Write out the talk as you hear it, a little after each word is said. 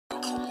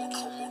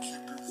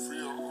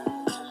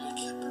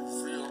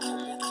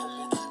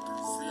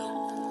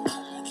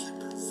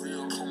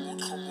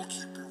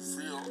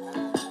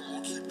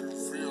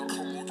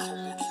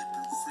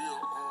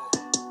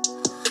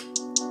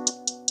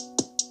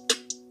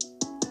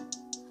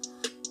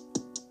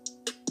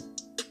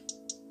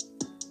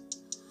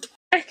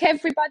Back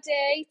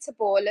everybody to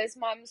Baller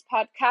Mumz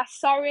podcast.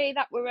 Sorry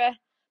that we're a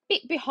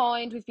bit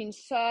behind. We've been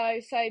so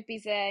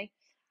busy,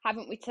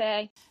 haven't we,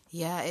 T?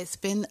 Yeah, it's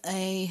been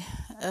a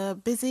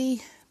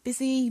busy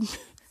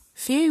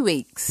few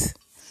weeks,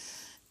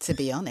 to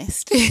be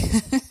honest.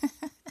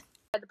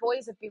 The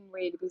boys have been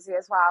really busy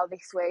as well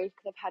this week.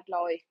 They've had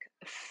like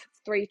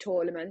 3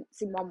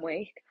 tournaments in 1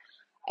 week.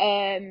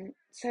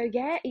 So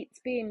yeah, it's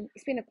been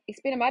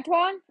a mad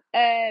one.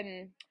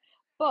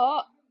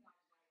 But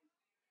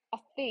I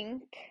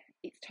think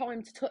it's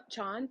time to touch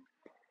on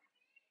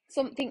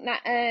something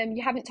that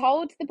you haven't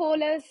told the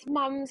Ballers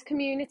Mumz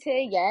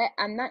community yet,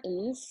 and that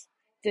is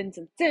dun,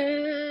 dun,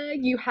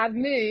 dun, you have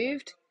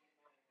moved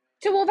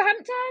to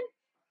Wolverhampton.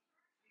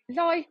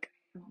 Like,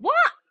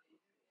 what?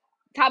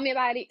 Tell me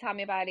about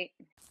it.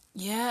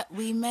 Yeah,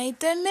 we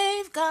made the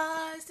move,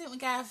 guys, didn't we,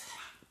 Gav?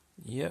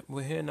 Yep,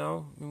 we're here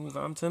now in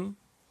Wolverhampton.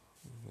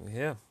 We're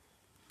here.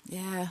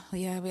 Yeah.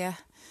 We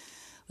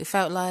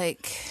felt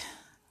like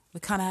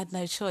we kind of had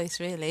no choice,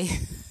 really.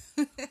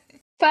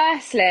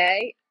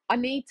 Firstly, I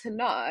need to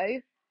know,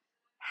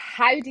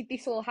 how did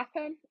this all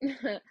happen?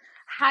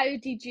 How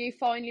did you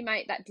finally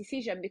make that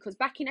decision? Because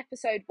back in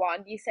episode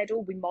 1, you said,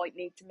 we might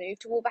need to move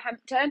to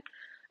Wolverhampton.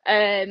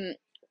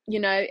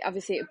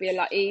 Obviously it would be a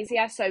lot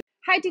easier. So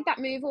how did that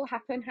move all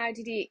happen? How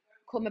did it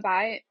come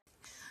about?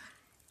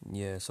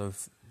 Yeah, so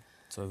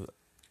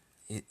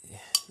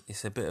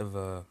it's a bit of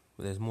a...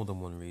 There's more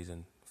than one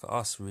reason. For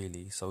us,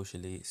 really,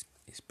 socially,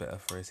 it's better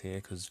for us here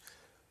because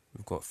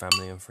we've got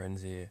family and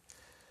friends here.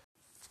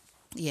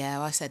 Yeah,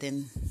 I said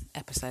in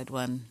episode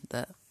 1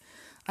 that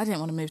I didn't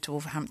want to move to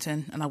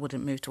Wolverhampton and I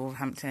wouldn't move to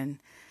Wolverhampton.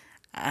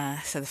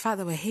 So the fact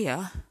that we're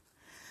here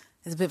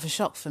is a bit of a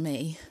shock for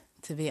me,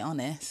 to be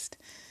honest.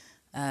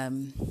 I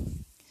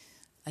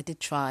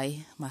did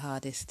try my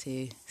hardest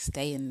to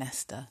stay in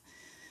Leicester,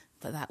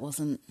 but that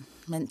wasn't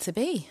meant to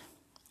be.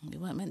 We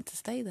weren't meant to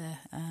stay there.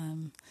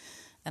 And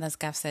as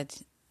Gav said,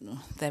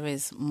 there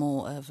is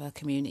more of a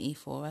community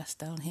for us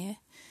down here.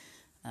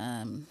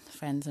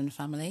 Friends and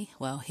family.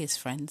 Well, his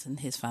friends and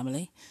his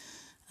family.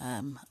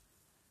 I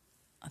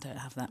don't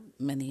have that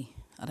many.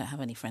 I don't have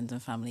any friends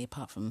and family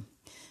apart from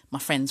my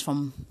friends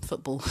from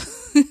football.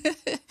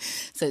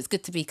 So it's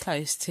good to be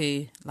close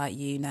to like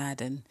you,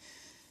 Nad, and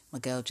my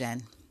girl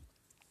Jen.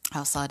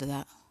 Outside of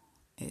that,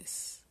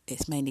 it's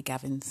mainly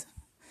Gavin's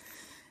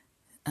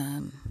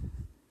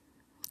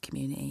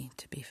community,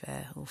 to be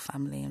fair, or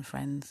family and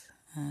friends.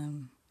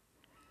 So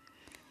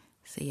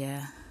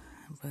yeah,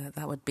 but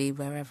that would be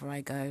wherever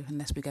I go,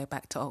 unless we go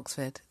back to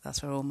Oxford.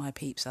 That's where all my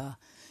peeps are.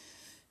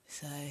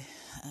 So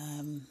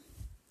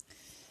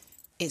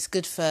it's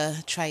good for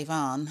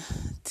Trayvon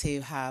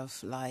to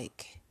have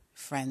like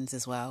friends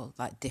as well,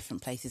 like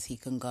different places he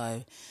can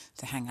go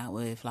to hang out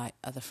with, like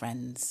other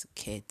friends,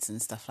 kids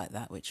and stuff like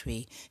that, which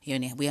we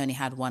only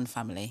had one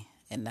family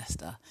in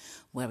Leicester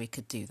where we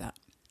could do that.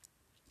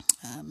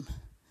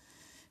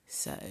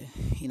 So,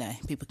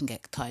 people can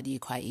get tired of you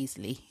quite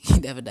easily.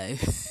 You never know.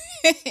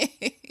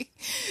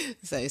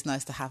 So it's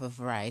nice to have a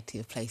variety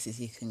of places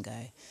you can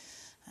go.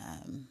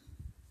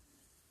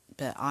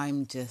 But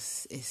I'm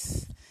just,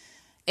 it's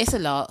a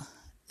lot.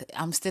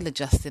 I'm still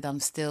adjusted.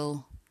 I'm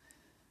still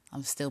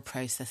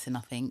processing,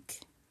 I think.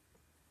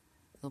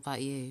 What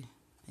about you?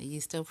 Are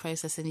you still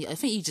processing? I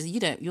think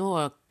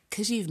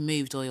because you've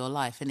moved all your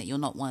life, innit? You're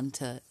not one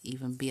to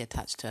even be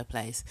attached to a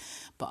place.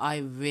 But I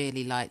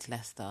really liked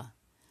Leicester.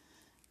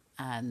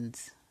 And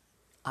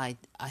I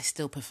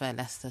still prefer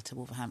Leicester to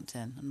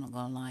Wolverhampton. I'm not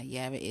going to lie.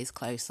 Yeah, it is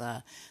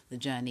closer. The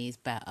journey is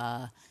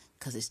better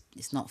because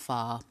it's not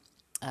far.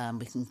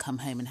 We can come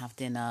home and have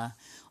dinner.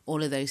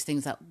 All of those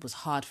things that was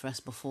hard for us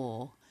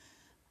before,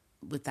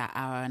 with that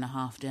hour and a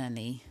half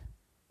journey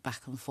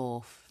back and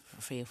forth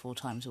 3 or 4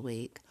 times a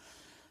week,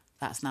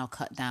 that's now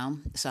cut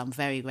down. So I'm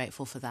very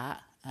grateful for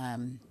that.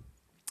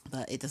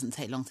 But it doesn't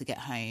take long to get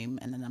home,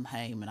 and then I'm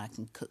home and I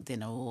can cook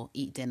dinner or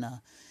eat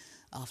dinner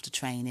after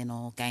training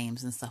or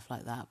games and stuff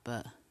like that.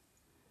 But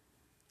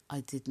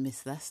I did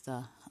miss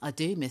Leicester. I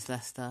do miss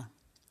Leicester.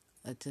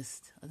 I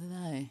don't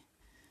know.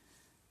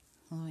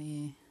 How about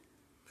you?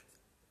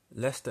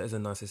 Leicester is a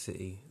nicer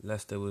city.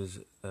 Leicester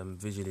was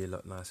visually a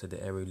lot nicer.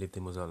 The area we lived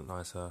in was a lot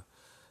nicer.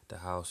 The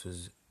house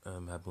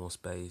had more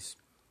space.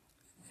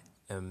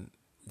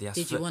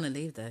 Did you want to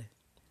leave though?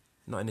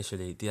 Not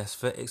initially. The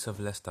aesthetics of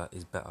Leicester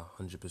is better,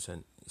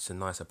 100%. It's a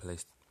nicer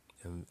place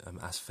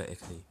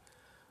aesthetically.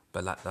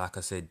 But like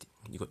I said,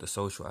 you got the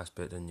social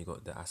aspect and you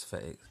got the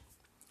aesthetic.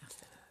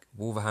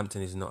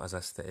 Wolverhampton is not as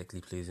aesthetically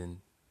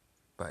pleasing,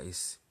 but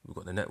we've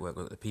got the network,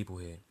 we've got the people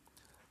here.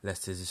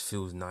 Leicester just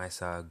feels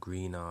nicer,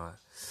 greener.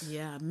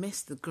 Yeah, I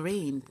miss the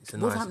green.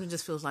 Wolverhampton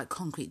just feels like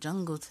concrete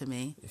jungle to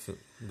me. But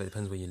it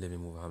depends where you live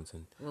in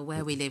Wolverhampton. Well,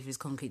 where we live is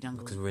concrete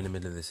jungle. Because we're in the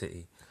middle of the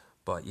city.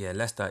 But yeah,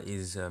 Leicester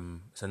is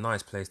it's a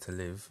nice place to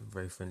live,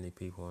 very friendly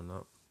people and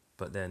that.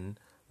 But then,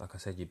 like I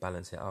said, you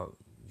balance it out.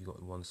 You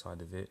got one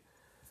side of it,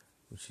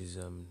 which is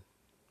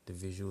the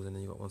visuals, and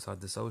then you got one side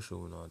the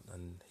social.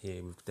 And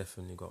here we've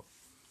definitely got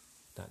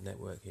that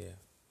network here,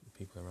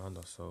 people around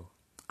us. So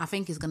I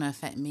think it's going to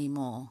affect me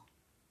more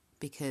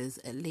because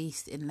at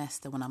least in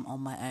Leicester, when I'm on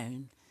my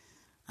own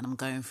and I'm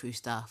going through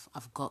stuff,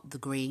 I've got the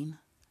green,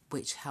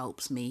 which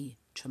helps me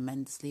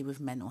tremendously with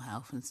mental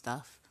health and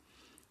stuff.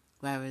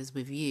 Whereas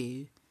with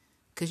you,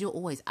 because you're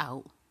always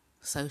out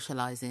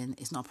socialising,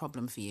 it's not a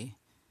problem for you.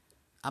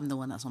 I'm the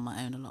one that's on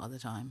my own a lot of the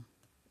time.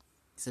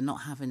 So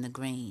not having the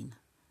green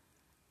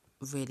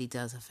really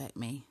does affect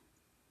me.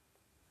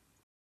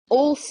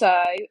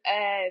 Also,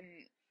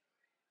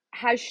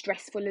 how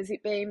stressful has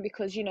it been?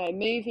 Because, you know,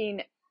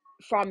 moving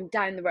from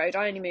down the road,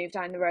 I only moved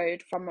down the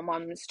road from my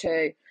mum's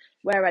to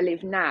where I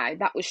live now.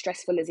 That was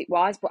stressful as it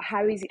was, but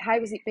how has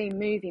it been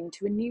moving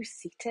to a new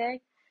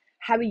city?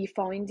 How are you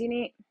finding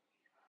it?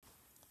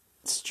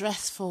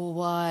 Stressful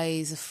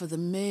wise, for the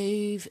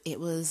move, it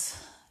was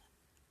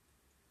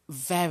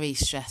very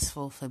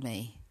stressful for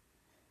me.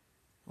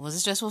 Was it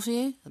stressful for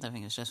you? I don't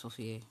think it was stressful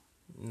for you.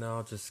 no,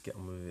 I'll just get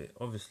on with it.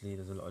 Obviously,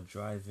 there's a lot of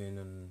driving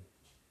and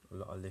a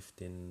lot of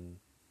lifting,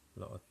 a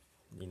lot of,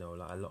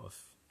 like a lot of.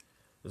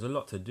 There's a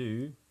lot to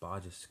do, but I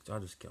just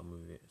get on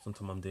with it.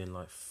 Sometimes I'm doing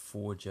like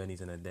 4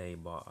 journeys in a day,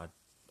 but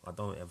I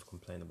don't ever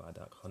complain about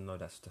that. 'Cause I know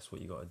that's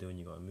what you got to do and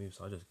you got to move.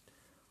 So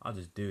I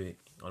just do it.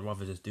 I'd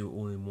rather just do it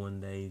all in one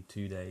day,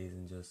 2 days,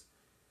 and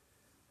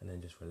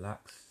then just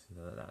relax.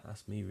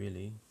 That's me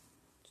really.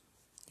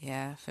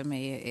 Yeah, for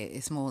me,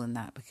 it's more than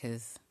that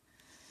because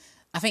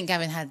I think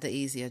Gavin had the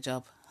easier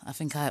job. I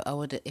think I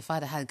would, if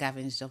I'd have had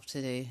Gavin's job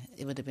to do,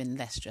 it would have been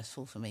less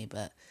stressful for me.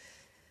 But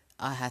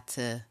I had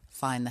to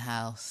find the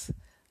house.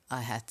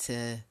 I had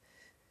to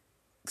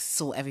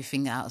sort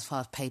everything out as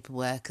far as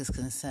paperwork is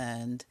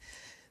concerned,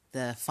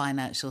 the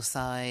financial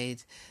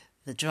side,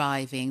 the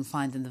driving,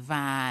 finding the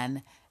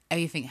van,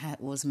 everything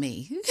was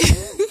me.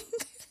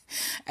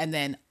 and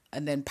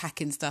then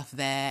packing stuff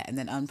there and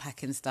then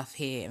unpacking stuff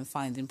here and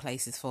finding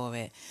places for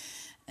it.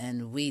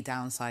 And we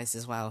downsized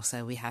as well,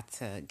 so we had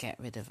to get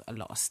rid of a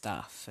lot of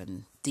stuff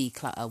and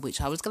declutter,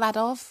 which I was glad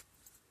of,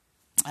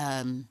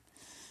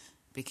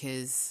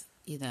 because,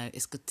 you know,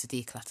 it's good to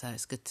declutter,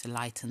 it's good to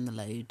lighten the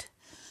load.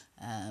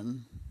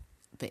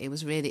 But it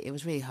was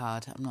really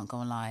hard, I'm not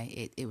going to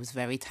lie. It was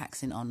very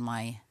taxing on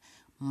my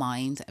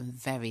mind and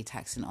very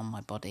taxing on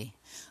my body.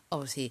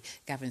 Obviously,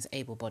 Gavin's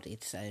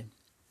able-bodied, so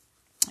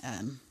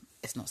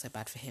it's not so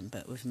bad for him.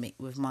 But with me,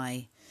 with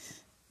my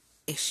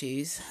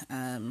issues,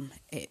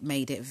 it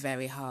made it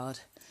very hard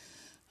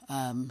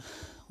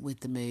with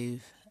the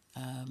move.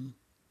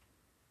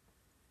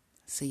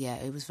 So yeah,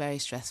 it was very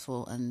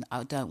stressful, and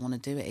I don't want to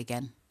do it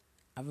again.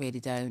 I really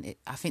don't.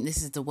 I think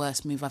this is the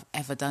worst move I've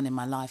ever done in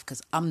my life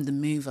because I'm the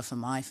mover for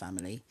my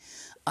family.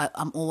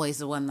 I'm always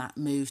the one that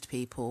moved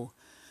people.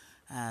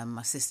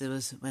 My sister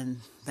was,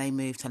 when my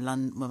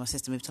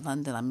sister moved to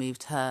London, I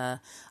moved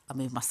her. I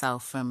moved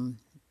myself from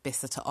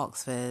Bicester to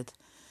Oxford,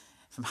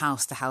 from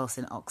house to house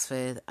in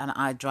Oxford, and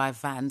I drive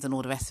vans and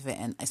all the rest of it,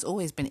 and it's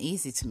always been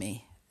easy to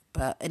me.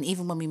 And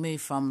even when we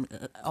moved from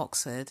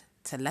Oxford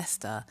to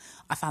Leicester,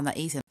 I found that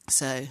easy.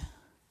 So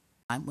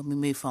when we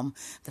moved from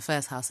the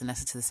first house in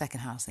Leicester to the second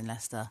house in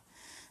Leicester,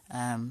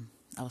 I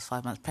was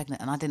 5 months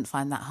pregnant, and I didn't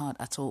find that hard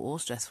at all or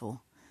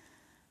stressful.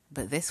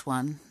 But this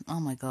one, oh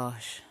my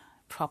gosh,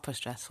 proper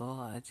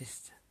stressful.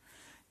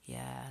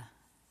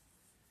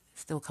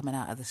 Still coming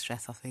out of the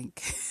stress, I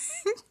think.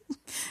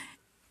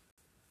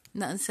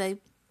 Nothing to say,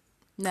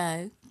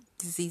 no,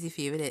 it's easy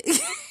for you, isn't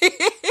it?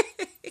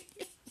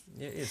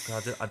 Yeah, it is.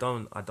 'Cause I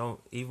don't,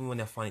 even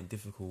when I find it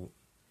difficult,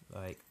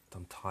 like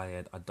I'm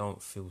tired, I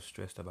don't feel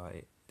stressed about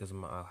it. Doesn't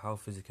matter how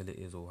physical it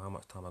is or how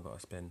much time I got to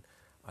spend.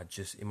 I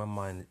just, in my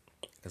mind,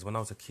 because when I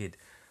was a kid,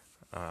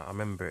 I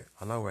remember it,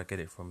 I know where I get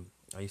it from.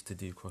 I used to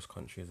do cross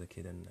country as a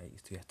kid, and I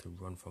used to have to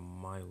run for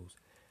miles.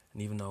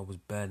 And even though I was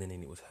burning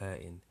and it was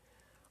hurting,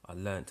 I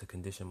learned to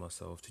condition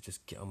myself to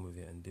just get on with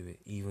it and do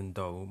it, even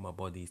though my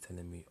body's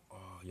telling me,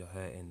 oh, you're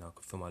hurting, I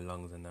could feel my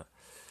lungs and that.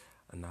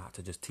 And I had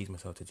to just teach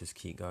myself to just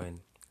keep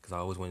going, because I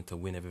always wanted to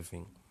win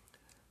everything.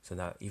 So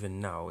that even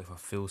now, if I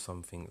feel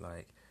something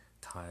like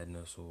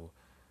tiredness or,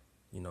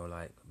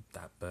 like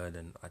that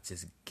burden, I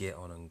just get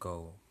on and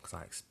go, because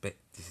I expect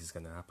this is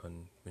going to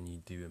happen when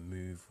you do a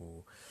move,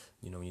 or,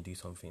 when you do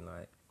something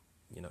like,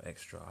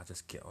 extra. I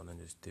just get on and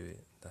just do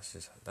it. That's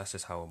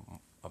just how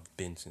I've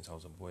been since I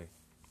was a boy.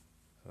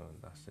 So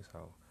that's just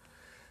how.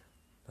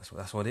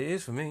 That's what it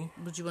is for me.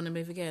 Would you want to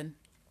move again?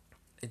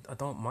 I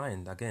don't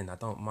mind. Again, I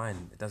don't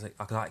mind. It doesn't.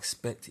 I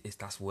expect it.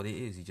 That's what it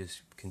is. You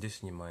just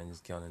condition your mind,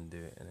 just get on and do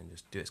it, and then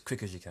just do it as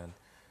quick as you can,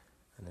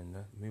 and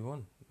then move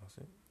on. That's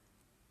it.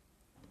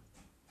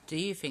 Do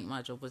you think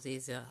my job was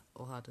easier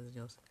or harder than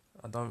yours?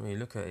 I don't really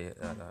look at it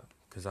like that,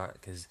 because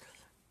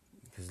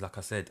like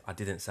I said, I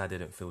didn't say I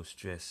didn't feel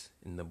stress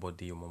in the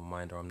body or my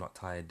mind, or I'm not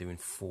tired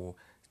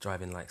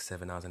driving like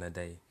 7 hours in a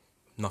day.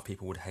 Enough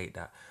people would hate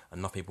that, and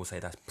enough people say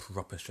that's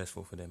proper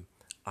stressful for them.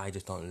 I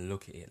just don't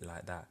look at it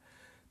like that.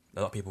 A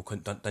lot of people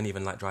don't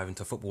even like driving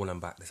to football and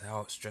back. They say,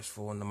 oh, it's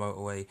stressful on the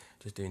motorway,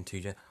 just doing 2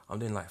 journeys. I'm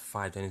doing like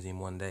 5 journeys in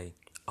one day.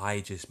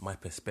 My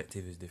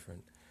perspective is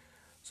different.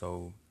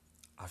 So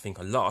I think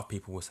a lot of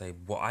people will say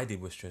what I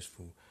did was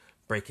stressful.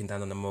 Breaking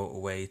down on the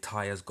motorway,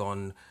 tyres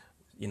gone,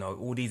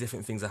 all these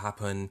different things that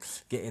happen,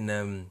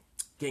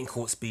 getting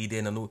caught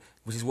speeding and all,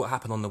 which is what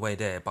happened on the way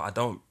there. But I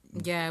don't.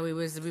 Yeah, we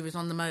was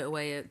on the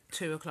motorway at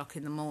 2:00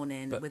 in the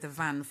morning with a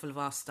van full of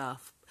our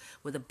stuff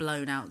with a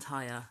blown out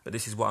tyre. But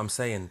this is what I'm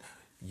saying.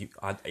 It's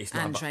not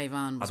And about,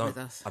 Trayvon was with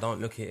us. I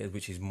don't look at it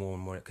which is more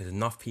and more, because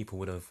enough people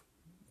would have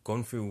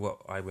gone through what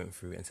I went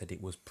through and said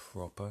it was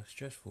proper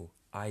stressful.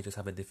 I just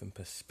have a different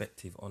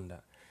perspective on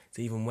that.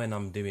 So even when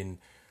I'm doing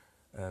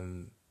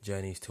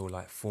journeys till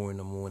like 4 in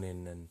the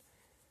morning, and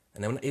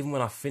then even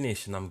when I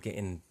finish and I'm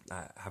getting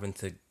having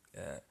to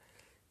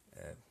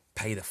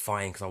pay the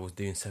fine because I was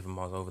doing 7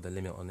 miles over the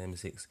limit on the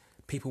M6,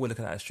 people will look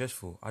at that as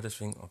stressful. I just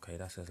think, okay,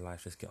 that's just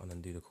life. Just get on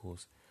and do the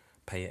course,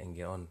 pay it and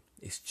get on.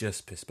 It's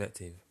just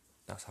perspective.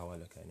 That's how I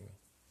look at it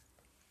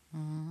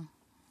anyway.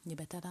 You're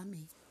better than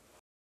me.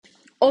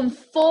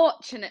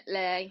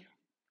 Unfortunately,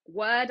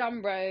 word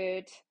on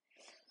road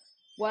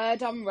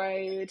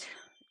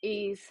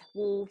is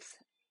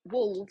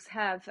Wolves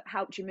have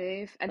helped you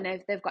move, and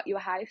they've got you a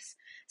house.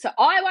 So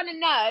I want to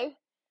know,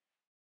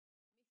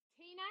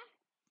 Tina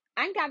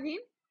and Gavin,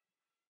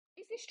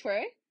 is this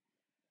true?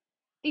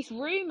 This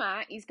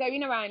rumour is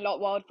going around like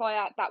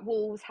wildfire that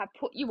Wolves have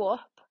put you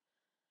up.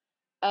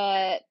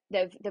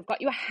 They've got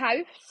you a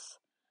house.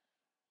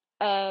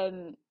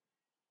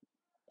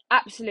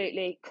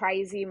 Absolutely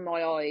crazy in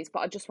my eyes, but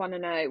I just want to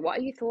know, what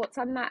are your thoughts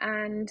on that,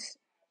 and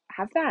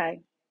have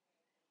they?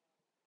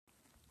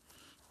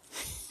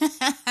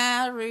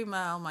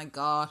 Rumour, oh my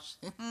gosh.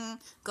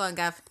 Go on,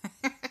 Gav.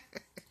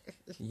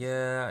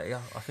 Yeah,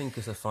 I think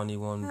it's a funny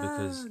one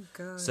because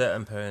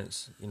certain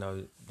parents,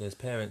 there's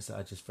parents that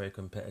are just very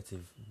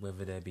competitive,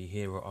 whether they be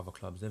here or other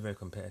clubs. They're very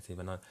competitive,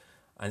 and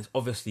it's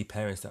obviously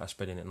parents that are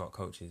spreading it, not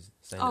coaches.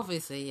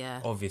 Obviously, yeah.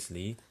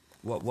 Obviously,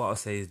 what I'll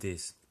say is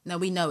this. No,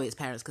 we know it's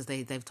parents because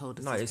they've told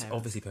us. No, it's parents.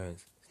 obviously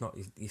parents. It's not.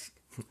 It's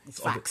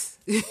facts.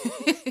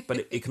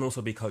 But it can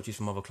also be coaches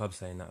from other clubs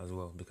saying that as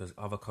well, because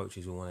other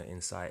coaches will want to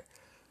incite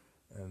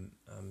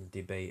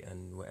debate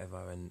and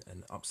whatever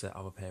and upset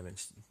other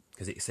parents,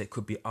 because it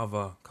could be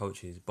other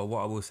coaches. But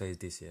what I will say is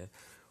this: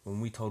 when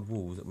we told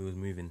Wolves that we was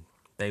moving,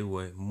 they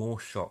were more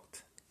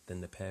shocked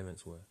than the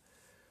parents were.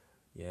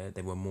 Yeah,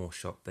 they were more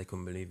shocked. They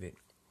couldn't believe it,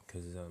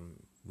 because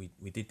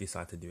we did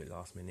decide to do it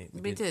last minute.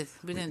 We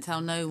didn't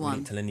tell no one. We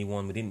didn't tell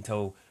anyone. We didn't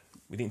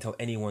tell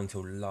anyone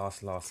until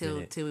last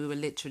minute. Till we were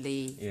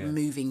literally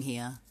moving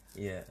here.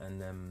 Yeah,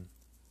 and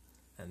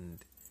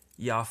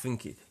yeah, I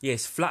think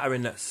it's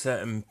flattering that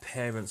certain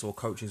parents or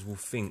coaches will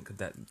think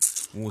that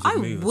Wolves have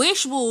moved. I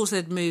wish Wolves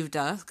had moved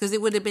us, because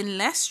it would have been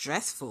less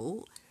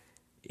stressful.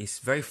 It's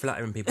very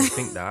flattering people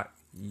think that.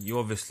 You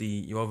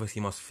obviously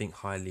must think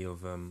highly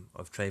of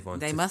Trayvon.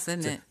 They must,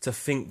 isn't it? To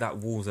think that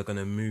Wolves are going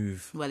to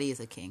move. Well, he is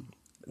a king.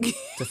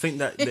 to think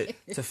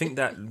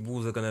that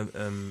Wolves are going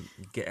to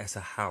get us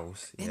a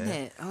house. Isn't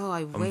it? Oh,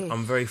 I wish.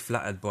 I'm very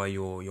flattered by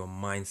your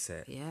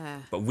mindset.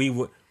 Yeah. But we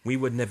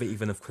would never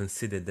even have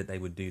considered that they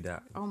would do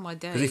that. Oh my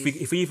days. Because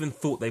if we even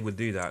thought they would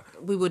do that,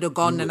 we would have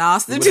gone and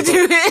asked them to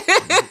do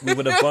it. We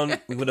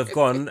would have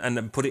gone and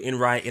then put it in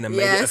writing and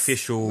made it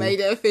official.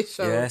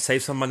 Yeah,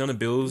 save some money on the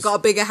bills. Got a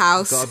bigger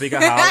house.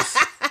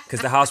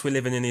 Because the house we're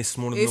living in is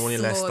smaller than the one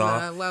in Leicester.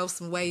 Well,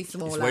 way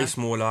smaller. It's way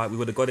smaller. We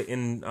would have got it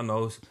in, I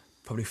know,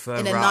 probably further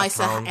out. In a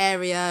nicer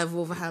area of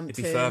Wolverhampton.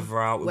 It'd be further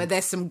out. Where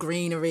there's some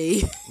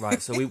greenery. Right,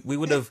 so we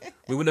would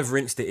have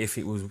rinsed it if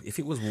it was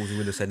Wolves. We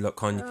would have said, look,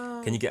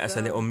 can you get us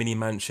a little mini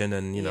mansion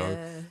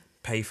and,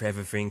 pay for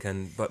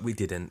everything? But we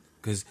didn't,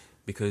 because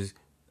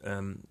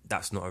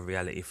that's not a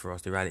reality for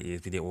us. The reality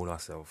is we did it all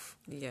ourselves.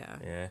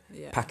 Yeah.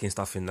 Packing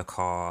stuff in the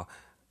car,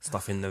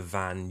 stuff in the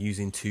van,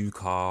 using 2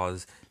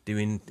 cars,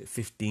 doing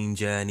 15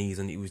 journeys,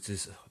 and it was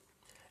just...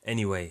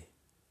 Anyway,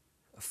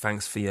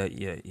 thanks for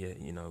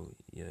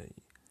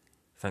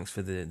thanks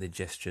for the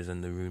gestures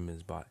and the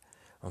rumours, but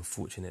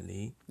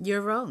unfortunately...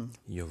 You're wrong.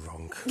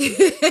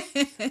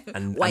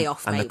 And way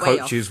off, and mate, the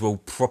coaches were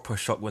proper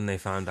shocked when they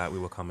found out we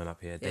were coming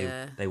up here.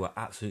 They were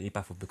absolutely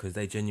baffled, because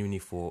they genuinely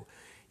thought,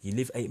 you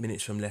live 8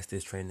 minutes from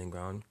Leicester's training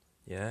ground,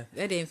 yeah?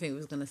 They didn't think we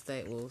was going to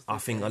stay at Wolves. I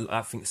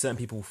think certain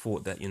people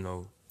thought that,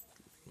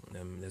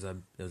 there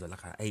was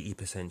like an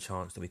 80%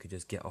 chance that we could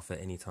just get off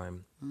at any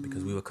time,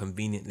 because we were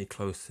conveniently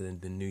close to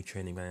the new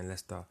training ground in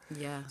Leicester.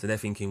 Yeah. So they're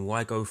thinking,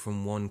 why go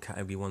from one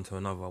category 1 to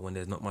another when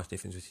there's not much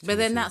difference between But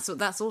then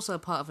that's also a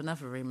part of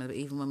another rumour, that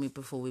even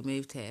before we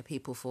moved here,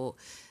 people thought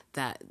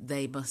that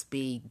they must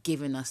be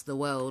giving us the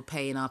world,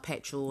 paying our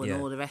petrol and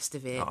all the rest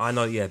of it. I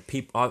know, yeah.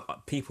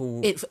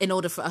 People... in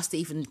order for us to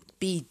even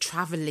be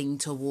travelling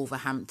to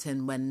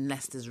Wolverhampton when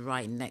Leicester's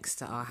right next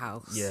to our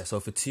house. Yeah, so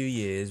for 2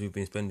 years, we've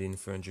been spending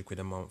 £300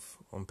 a month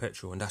on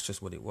petrol, and that's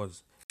just what it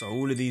was. So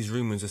all of these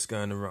rumours just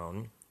going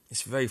around,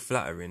 it's very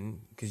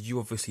flattering because you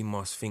obviously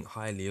must think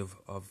highly of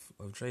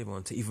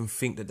Trayvon to even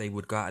think that they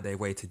would go out of their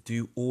way to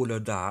do all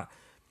of that,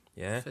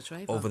 yeah, For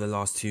Trayvon. over the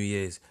last 2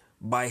 years.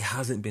 But it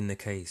hasn't been the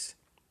case.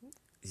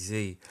 You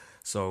see,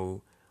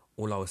 so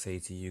all I would say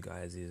to you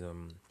guys is,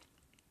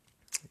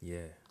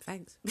 yeah,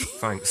 Thanks.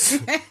 thanks,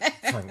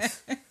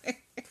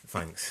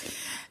 thanks.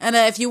 And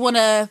if you want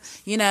to,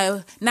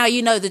 now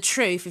you know the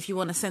truth. If you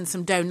want to send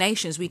some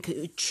donations, we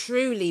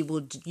truly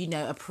would,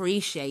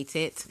 appreciate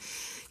it.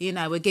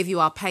 We'll give you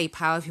our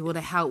PayPal if you want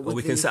to help with. Or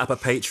we can set up a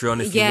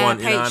Patreon if you want.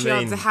 Patreon, you know what I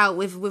mean? to help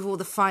with all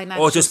the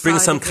financial. Or just bring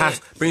side some of cash.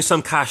 it. Bring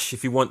some cash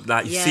if you want.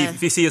 Like,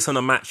 if you see us on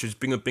a match, just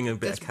bring a bit of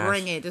cash.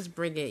 Just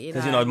bring it.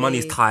 Because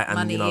money's tight, and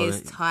money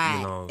is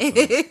tight. So.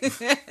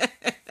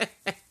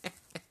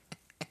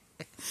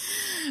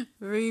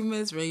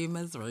 Rumours.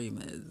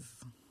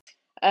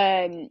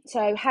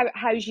 So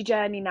how's your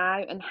journey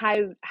now, and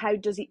how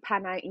does it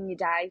pan out in your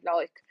day?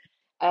 Like,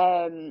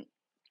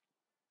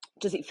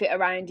 does it fit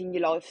around in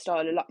your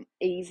lifestyle a lot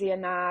easier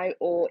now,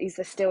 or is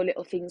there still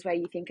little things where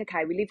you think,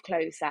 okay, we live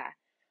closer,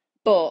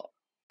 but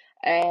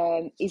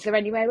is there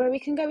anywhere where we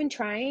can go and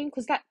train?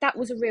 Because that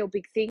was a real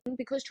big thing,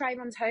 because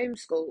Trayvon's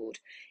homeschooled.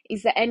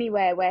 Is there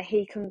anywhere where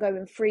he can go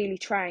and freely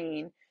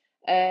train,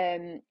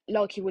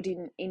 like he would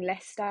in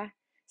Leicester?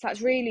 So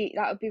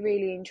that would be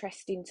really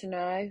interesting to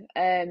know.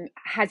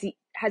 Has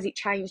it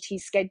changed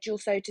his schedule,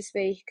 so to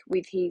speak,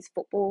 with his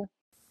football?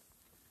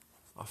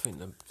 I think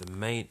the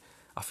main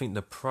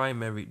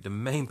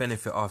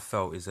benefit I've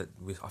felt is that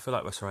I feel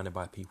like we're surrounded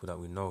by people that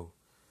we know.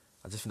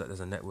 I just feel like there's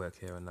a network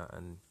here and that,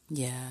 and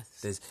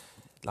there's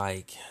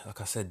like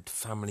I said,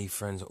 family,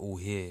 friends are all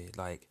here.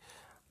 Like,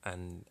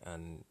 and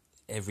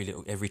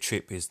every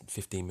trip is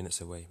 15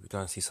 minutes away. We go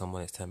and see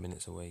someone that's 10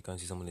 minutes away. Go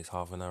and see someone that's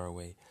half an hour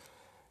away.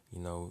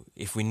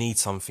 If we need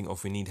something or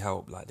if we need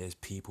help, like there's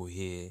people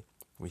here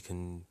we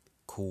can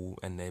call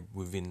and they're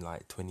within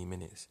like 20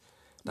 minutes.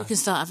 We can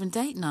start having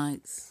date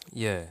nights.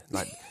 Yeah,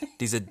 like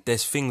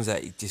there's things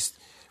that it just,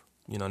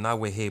 now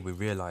we're here, we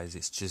realise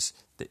it's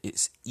just that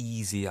it's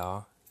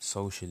easier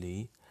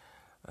socially,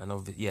 and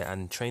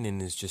and training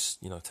is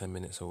just 10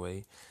 minutes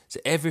away. So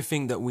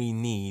everything that we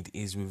need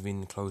is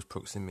within close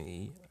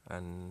proximity,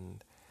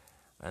 and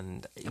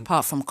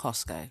apart from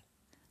Costco's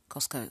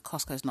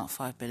not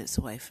 5 minutes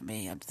away from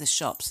me. The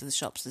shops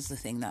is the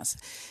thing that's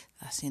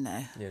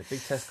Yeah, big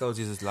Tesco's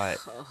is like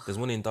there's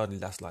one in Dudley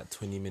that's like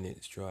 20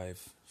 minutes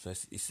drive. So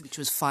it's which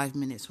was 5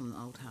 minutes from the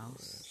old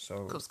house.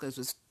 So Costco's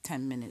was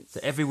 10 minutes. So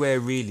everywhere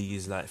really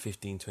is like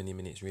 15-20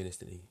 minutes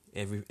realistically.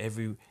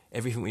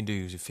 Everything we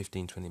do is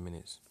 15-20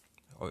 minutes.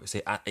 Or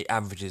say it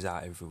averages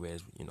out everywhere.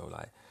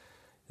 Like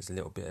there's a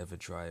little bit of a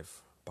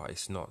drive, but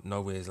it's not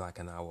nowhere is like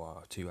an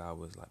hour, 2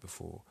 hours like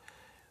before.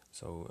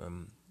 So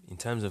in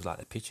terms of like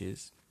the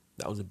pitches,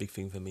 that was a big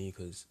thing for me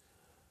because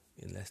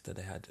in Leicester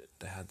they had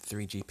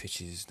 3G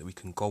pitches that we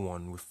can go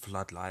on with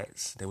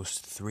floodlights. There was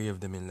 3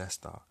 of them in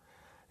Leicester.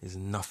 There's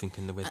nothing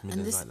in the West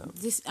Midlands like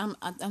that.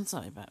 I'm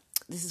sorry, but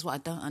this is what I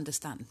don't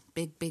understand.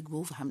 Big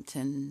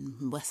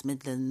Wolverhampton, West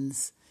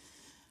Midlands.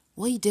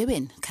 What are you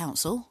doing,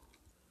 council?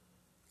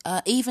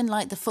 Even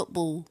like the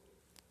football,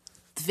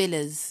 the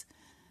Villas,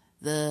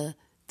 the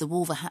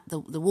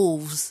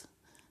Wolves,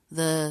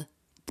 the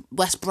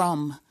West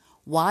Brom.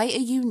 Why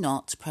are you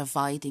not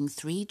providing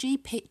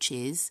 3G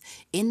pitches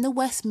in the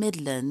West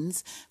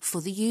Midlands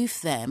for the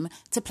youth them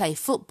to play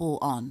football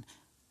on?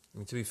 I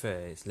mean, to be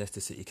fair, it's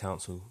Leicester City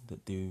Council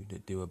that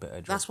do a better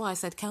job. That's why I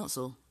said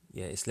council.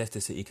 Yeah, it's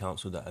Leicester City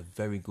Council that are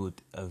very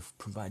good of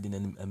providing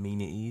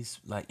amenities.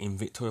 Like in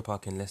Victoria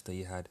Park in Leicester,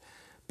 you had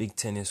big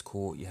tennis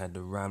court, you had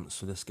the ramps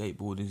for the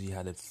skateboarders, you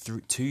had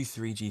two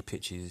 3G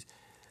pitches.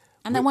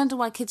 And I wonder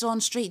why kids are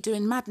on street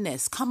doing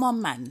madness. Come on,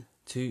 man.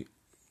 Two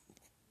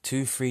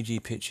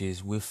 3G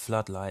pitches with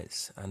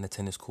floodlights and the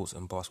tennis courts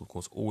and basketball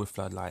courts, all with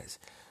floodlights,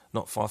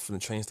 not far from the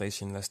train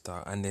station in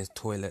Leicester, and there's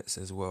toilets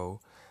as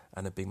well,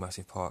 and a big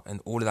massive park,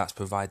 and all of that's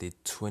provided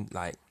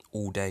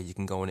all day. You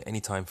can go on at any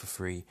time for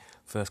free,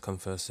 first come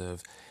first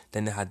serve.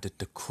 Then they had the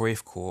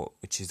Cruyff Court,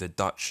 which is a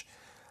Dutch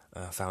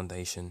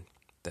foundation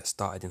that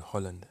started in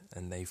Holland,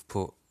 and they've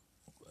put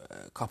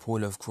a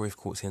couple of Cruyff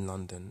Courts in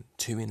London,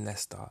 2 in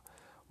Leicester,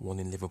 1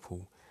 in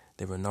Liverpool.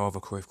 There are no other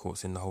Cruyff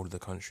Courts in the whole of the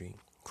country.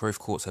 Cruyff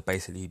Courts are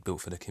basically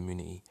built for the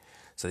community,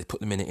 so they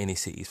put them in the inner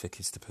cities for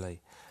kids to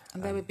play.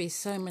 And there would be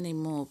so many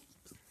more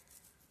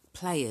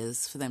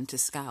players for them to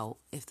scout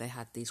if they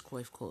had these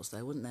Cruyff Courts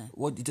though, wouldn't there?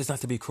 Well, it doesn't have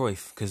to be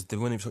Cruyff, because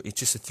it's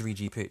just a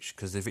 3G pitch,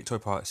 because the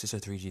Victoria Park is just a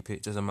 3G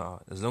pitch. Doesn't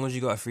matter. As long as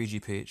you got a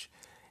 3G pitch.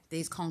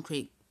 These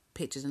concrete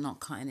pitches are not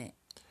cutting it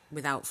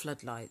without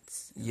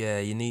floodlights. Yeah,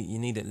 you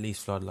need at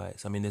least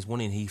floodlights. I mean, there's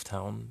one in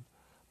Heathtown,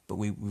 but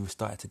we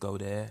started to go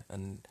there,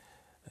 and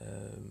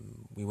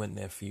we went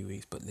there a few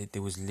weeks, but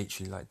there was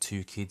literally like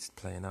 2 kids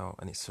playing out,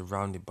 and it's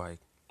surrounded by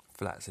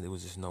flats, and there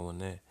was just no one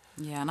there.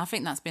 Yeah, and I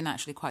think that's been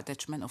actually quite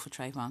detrimental for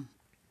Trayvon.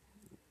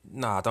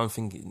 Nah, I don't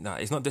think. Nah,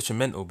 it's not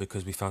detrimental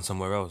because we found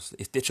somewhere else.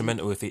 It's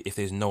detrimental if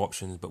there's no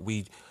options, but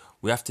we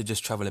have to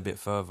just travel a bit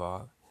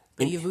further.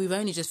 But we've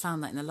only just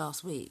found that in the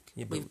last week.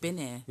 Yeah, but We've been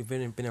here. We've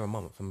been here a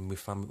month, and we've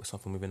found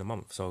something within a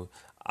month. So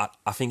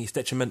I think it's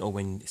detrimental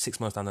when 6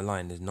 months down the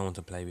line there's no one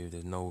to play with,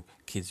 there's no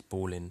kids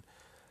balling.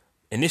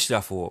 Initially,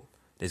 I thought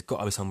there's got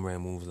to be somewhere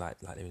in Wolves like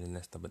there is in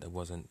Leicester, but there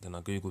wasn't. Then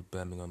I googled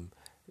Birmingham,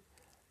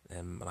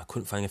 and I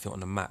couldn't find anything on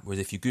the map. Whereas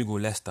if you Google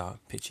Leicester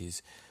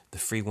pitches, the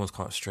free ones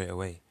come up straight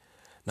away.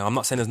 Now, I'm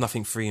not saying there's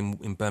nothing free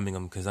in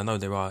Birmingham, because I know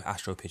there are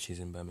Astro pitches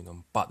in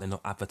Birmingham, but they're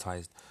not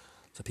advertised,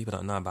 so people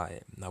don't know about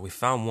it. Now, we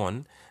found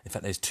one. In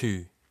fact, there's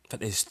two. In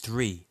fact, there's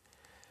three.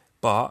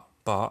 But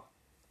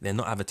they're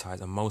not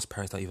advertised, and most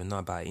parents don't even know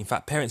about it. In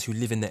fact, parents who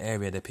live in the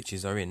area their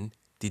pitches are in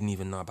didn't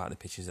even know about the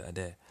pitches that are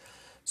there.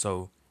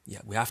 So, yeah,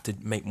 we have to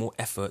make more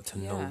effort to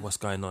know what's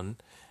going on.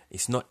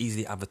 It's not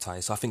easily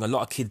advertised. So I think a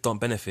lot of kids don't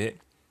benefit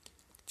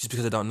just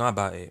because they don't know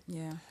about it.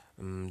 Yeah.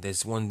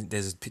 There's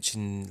a pitch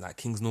in like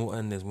Kings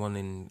Norton, there's one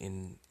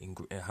in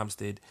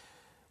Hampstead,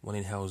 one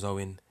in Hell's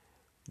Owen.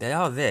 They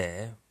are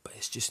there, but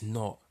it's just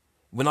not.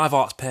 When I've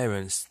asked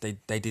parents, they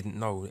didn't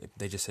know.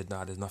 They just said,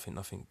 nah, there's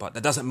nothing. But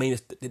that doesn't mean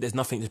there's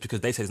nothing just because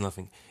they say there's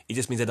nothing. It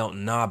just means they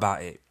don't know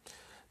about it.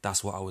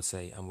 That's what I would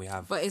say, and we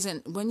have. But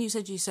when you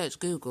said you searched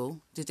Google,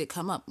 did it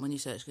come up when you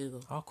searched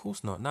Google? Oh, of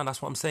course not. No,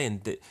 that's what I'm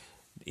saying.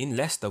 In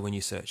Leicester, when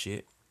you search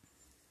it,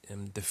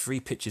 the free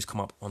pitches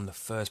come up on the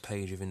first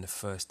page within the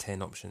first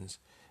 10 options.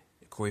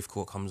 Cruyff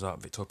Court comes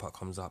up, Victoria Park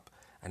comes up,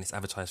 and it's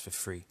advertised for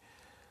free.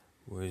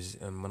 Whereas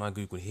when I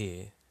Googled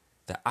here,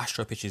 the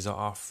Astro pitches that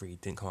are free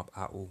didn't come up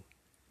at all.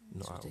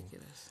 Not It's at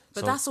ridiculous. all. But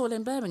So- that's all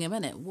in Birmingham,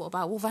 isn't it? What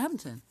about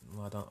Wolverhampton?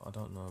 Well, I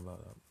don't know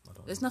about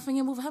that. There's nothing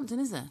in Wolverhampton,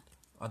 is there?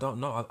 I don't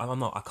know. I don't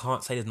know. I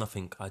can't say there's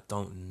nothing. I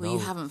don't know. Well, you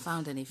haven't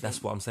found anything.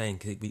 That's what I'm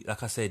saying.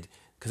 Like I said,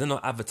 because they're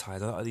not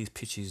advertised. A lot of these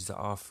pitches that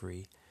are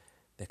free,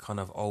 they're kind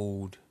of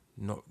old.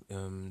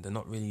 They're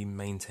not really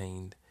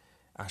maintained.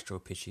 Astro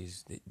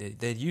pitches,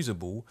 they're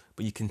usable,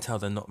 but you can tell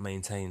they're not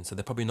maintained. So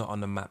they're probably not on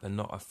the map. They're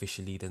not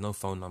officially. There's no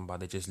phone number.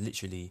 They're just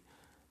literally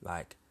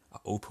like an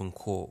open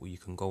court where you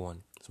can go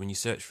on. So when you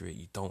search for it,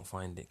 you don't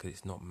find it because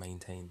it's not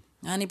maintained.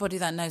 Anybody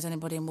that knows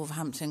anybody in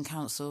Wolverhampton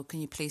Council, can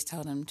you please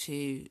tell them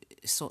to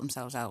sort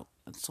themselves out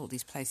and sort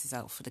these places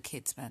out for the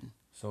kids, man?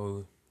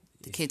 So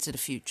The kids are the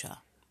future.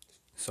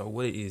 So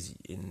what it is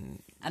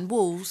And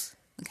Wolves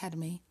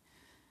Academy,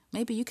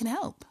 maybe you can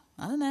help.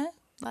 I don't know.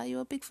 Like,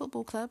 you're a big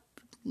football club.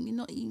 You're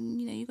not,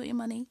 you got your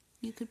money.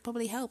 You could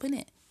probably help,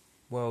 innit?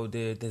 Well,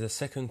 there's a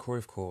second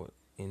Cruyff Court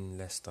in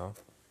Leicester.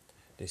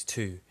 There's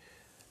two,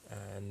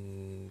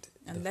 and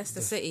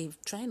Leicester City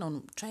train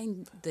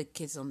the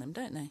kids on them,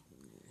 don't they?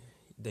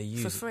 They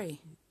use For free.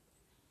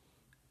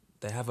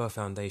 They have a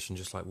foundation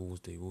just like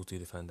Wolves do. Wolves do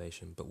the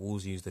foundation, but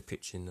Wolves use the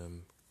pitch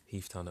in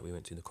Heathtown that we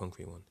went to, the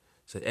concrete one.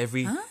 So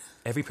every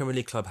Premier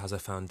League club has a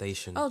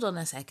foundation. Hold on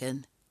a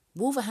second.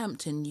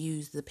 Wolverhampton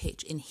used the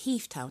pitch in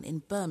Heathtown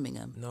in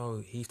Birmingham.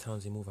 No,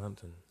 Heathtown's in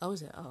Wolverhampton. Oh,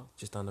 is it? Oh.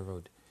 Just down the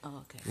road.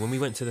 Oh, okay. When we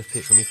went to the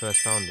pitch, when we first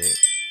found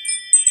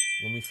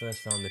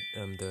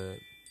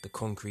the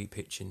concrete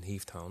pitch in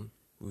Heathtown,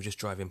 we were just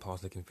driving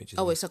past looking for pictures.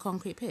 Oh, it's a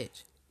concrete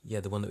pitch? Yeah,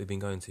 the one that we've been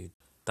going to.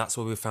 That's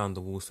where we found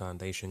the Wolves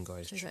Foundation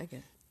guys Say that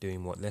again.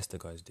 doing what Leicester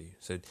guys do.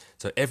 So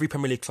every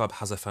Premier League club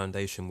has a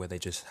foundation where they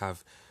just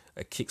have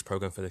a kicks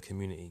program for the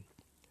community.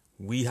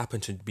 We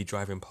happened to be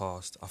driving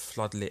past a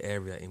floodlit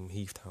area in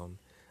Heathtown,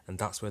 and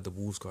that's where the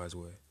Wolves guys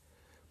were.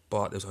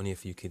 But there was only a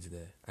few kids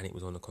there, and it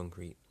was on a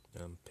concrete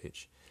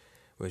pitch.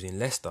 Whereas in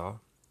Leicester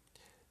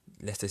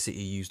City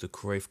used the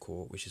Cruyff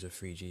Court, which is a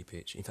 3G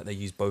pitch. In fact, they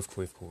used both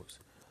Cruyff Courts.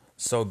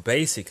 So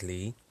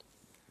basically,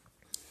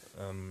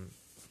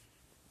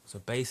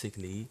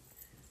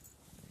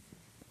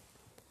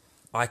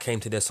 I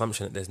came to the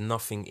assumption that there's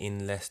nothing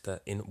in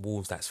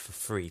Wolves that's for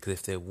free. Because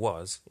if there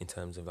was, in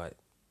terms of like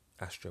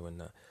Astro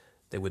and that,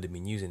 they would have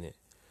been using it.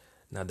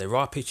 Now there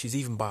are pitches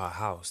even by our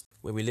house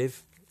where we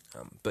live,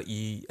 but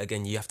you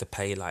have to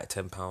pay like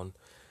 £10,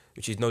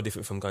 which is no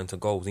different from going to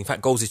Goals. In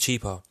fact, Goals is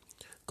cheaper.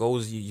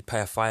 Goals you pay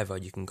a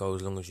 £5, you can go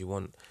as long as you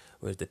want.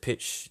 Whereas the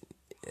pitch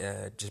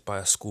just by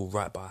a school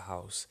right by a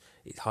house,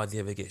 it hardly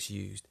ever gets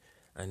used,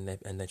 and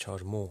they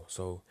charge more.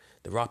 So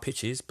there are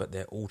pitches, but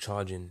they're all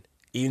charging.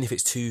 Even if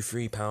it's £2,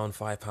 £3,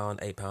 £5,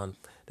 £8,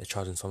 they're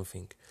charging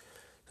something.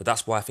 So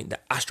that's why I think the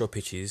Astro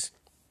pitches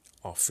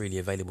are freely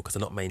available, because they're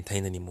not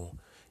maintained anymore.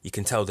 You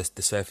can tell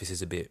the surface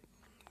is a bit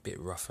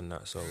rough and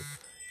that. So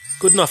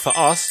good enough for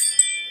us,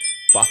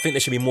 but I think there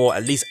should be more,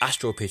 at least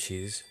Astro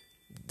pitches.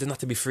 It doesn't have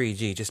to be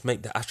 3G, just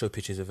make the Astro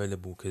pitches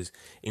available, because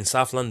in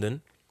South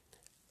London,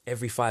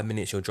 every 5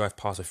 minutes you'll drive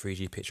past a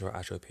 3G pitch or an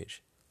Astro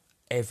pitch.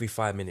 Every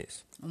 5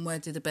 minutes. And where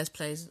did the best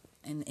players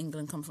in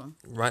England come from?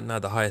 Right now,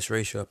 the highest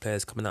ratio of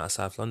players coming out of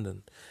South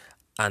London.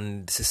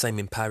 And it's the same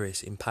in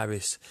Paris. In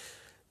Paris,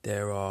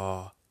 there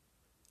are,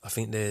 I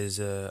think there's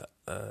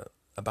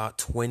about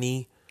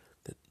 20,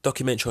 the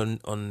documentary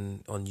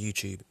on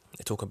YouTube,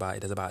 they talk about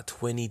it, there's about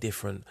 20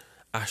 different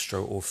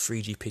Astro or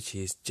 3G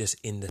pitches just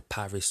in the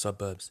Paris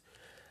suburbs.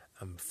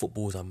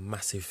 Football's a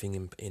massive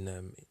thing in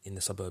the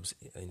suburbs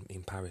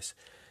in Paris.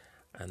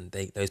 And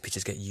those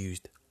pitches get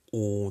used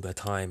all the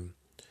time,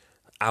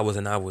 hours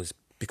and hours,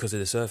 because of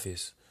the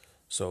surface.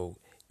 So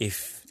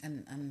if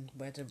And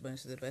where do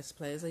most of the best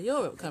players of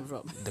Europe come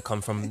from? they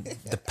come from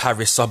the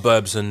Paris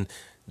suburbs and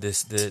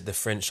the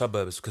French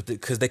suburbs,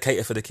 because they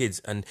cater for the kids.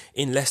 And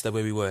in Leicester,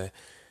 where we were,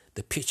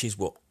 the pitches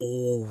were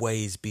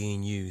always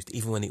being used,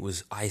 even when it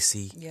was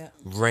icy,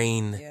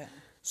 rain,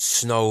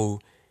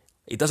 snow.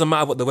 It doesn't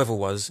matter what the weather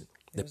was.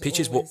 The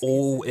pitches were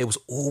it was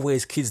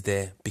always kids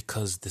there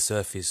because the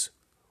surface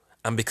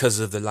and because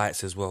of the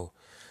lights as well.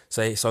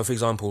 So for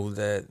example,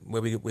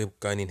 where we're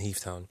going in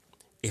Heathtown,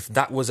 if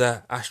that was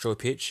a Astro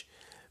pitch,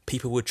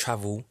 people would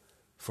travel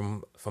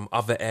from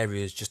other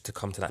areas just to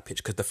come to that pitch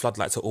because the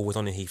floodlights are always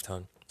on in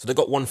Heathtown. So they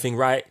got one thing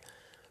right,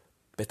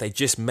 but if they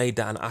just made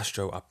that an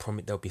Astro, I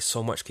promise there'll be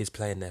so much kids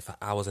playing there for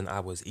hours and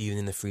hours, even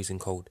in the freezing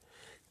cold,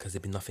 because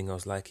there'd be nothing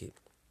else like it.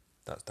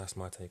 That's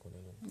my take on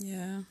it.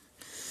 Yeah,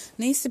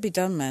 needs to be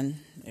done,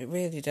 man. It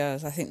really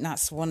does. I think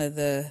that's one of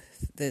the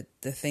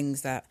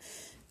things that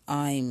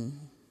I'm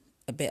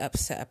a bit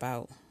upset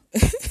about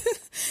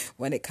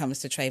when it comes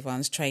to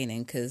Trayvon's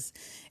training, because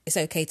it's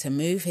okay to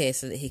move here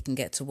so that he can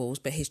get to Wolves,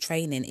 but his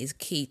training is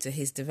key to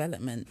his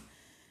development.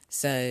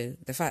 So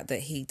the fact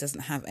that he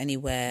doesn't have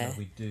anywhere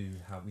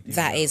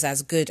that is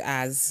as good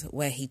as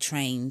where he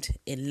trained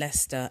in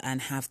Leicester,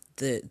 and have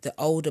the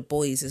older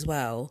boys as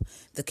well,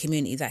 the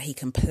community that he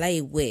can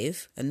play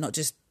with and not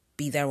just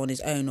be there on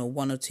his own or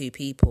one or two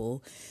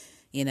people,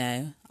 you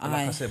know.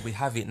 Like I said, we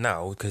have it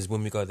now because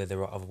when we go there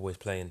are other boys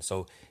playing.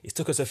 So it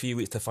took us a few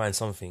weeks to find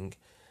something.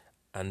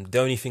 And the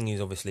only thing is,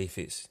 obviously,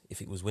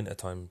 if it was winter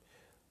time,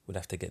 we'd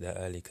have to get there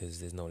early because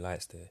there's no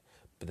lights there.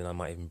 But then I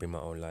might even bring my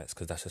own lights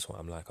because that's just what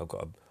I'm like. I've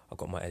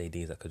got my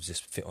LEDs that could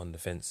just fit on the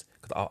fence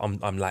because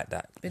I'm like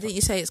that. But didn't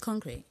you say it's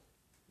concrete?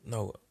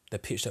 No, the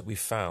pitch that we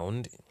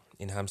found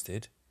in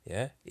Hampstead,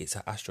 it's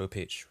an Astro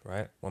pitch,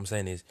 right? What I'm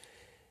saying is,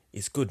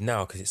 it's good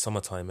now because it's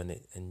summertime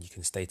and you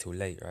can stay till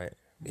late, right?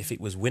 If it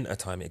was winter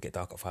time, it'd get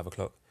dark at 5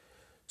 o'clock.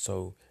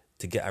 So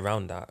to get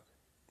around that,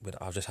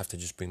 I'll just have to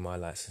just bring my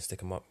lights and stick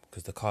them up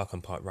because the car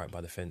can park right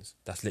by the fence.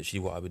 That's literally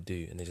what I would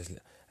do,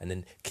 and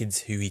then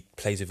kids who he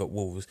plays with at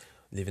Wolves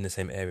live in the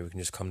same area. We can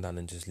just come down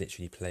and just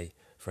literally play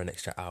for an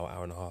extra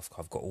hour and a half.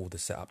 I've got all the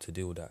setup to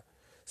do all that.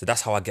 So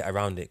that's how I get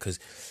around it, because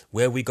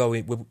where we go,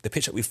 the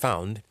pitch that we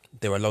found,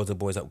 there are loads of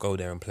boys that go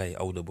there and play,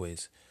 older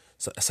boys.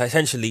 So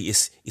essentially,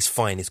 it's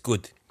fine, it's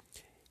good.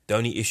 The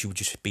only issue would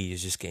just be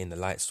is just getting the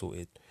lights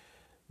sorted,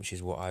 which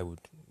is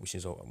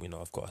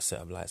I've got a set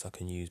of lights I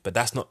can use. But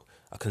that's not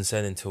a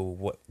concern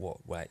until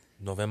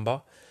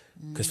November,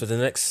 because for the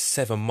next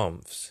 7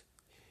 months,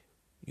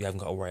 you haven't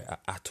got to worry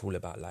at all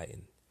about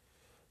lighting.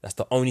 That's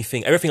the only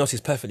thing. Everything else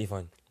is perfectly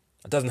fine.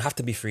 It doesn't have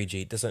to be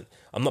 3G.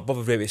 I'm not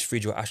bothered whether it's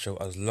 3G or Astro,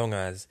 as long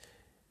as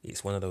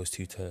it's one of those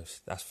two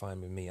turfs. That's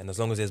fine with me. And as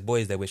long as there's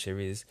boys there, which there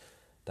is,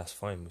 that's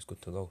fine. It's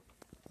good to go.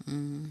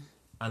 And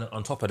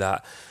on top of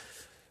that,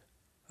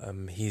 a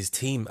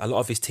lot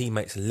of his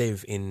teammates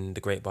live in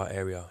the Great Bar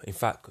area. In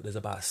fact, there's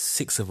about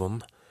 6 of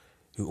them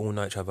who all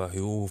know each other,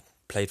 who all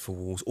played for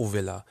Wolves or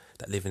Villa,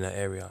 that live in that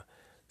area.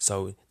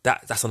 So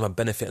that's another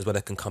benefit as well.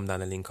 They can come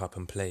down and link up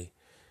and play.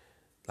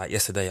 Like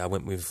yesterday, I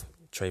went with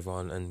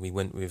Trayvon and we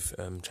went with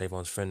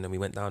Trayvon's friend and we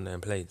went down there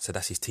and played. So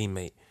that's his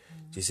teammate.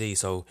 Do you see?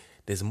 So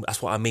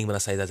that's what I mean when I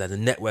say there's a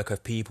network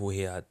of people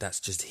here that's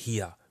just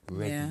here,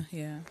 ready.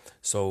 Yeah.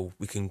 So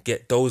we can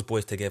get those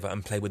boys together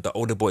and play with the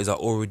older boys that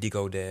already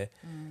go there,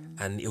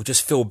 and it'll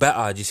just feel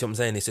better. Do you see what I'm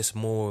saying? It's just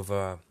more of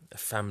a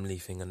family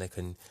thing, and they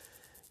can,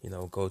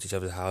 go to each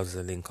other's houses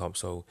and link up.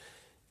 So,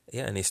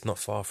 yeah, and it's not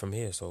far from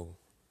here. So,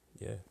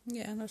 yeah.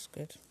 Yeah, that's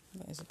good.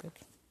 That is good.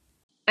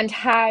 And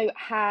how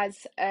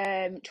has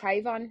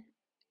Trayvon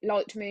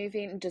liked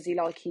moving? Does he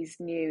like his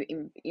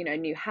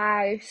new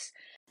house?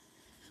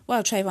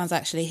 Well, Trayvon's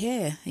actually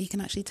here. He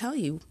can actually tell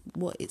you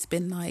what it's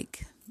been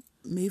like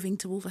moving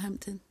to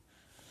Wolverhampton.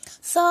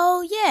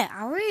 So, yeah,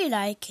 I really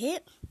like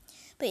it.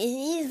 But it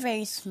is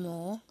very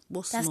small.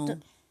 What's small?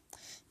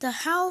 The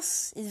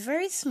house is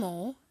very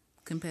small.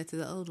 Compared to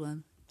the old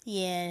one?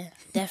 Yeah,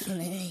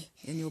 definitely.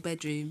 In your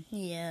bedroom?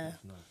 Yeah.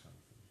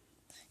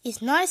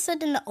 It's nicer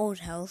than the old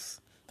house,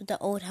 but the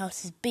old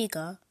house is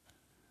bigger.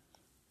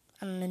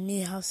 And the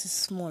new house is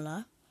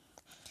smaller.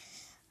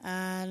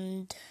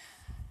 And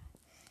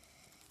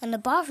the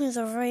bathrooms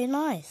are very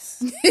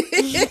nice.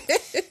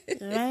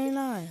 Very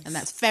nice. And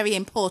that's very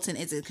important,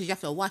 is it? Because you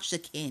have to wash the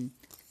kin.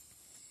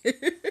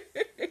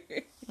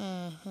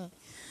 Mm-hmm.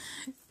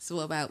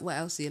 So what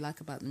else do you like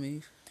about the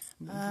move?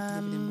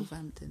 Living in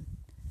Wolverhampton.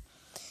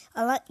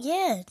 Like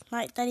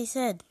Daddy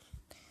said,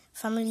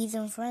 families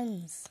and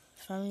friends.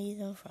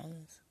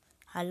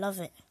 I love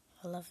it.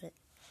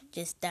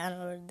 Just down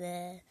over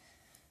there,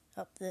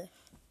 up there,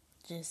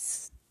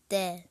 just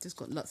there. Just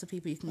got lots of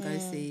people you can go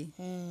see.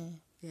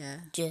 Yeah.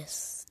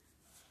 It's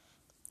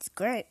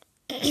great.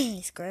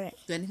 It's great.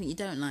 Is there anything you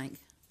don't like?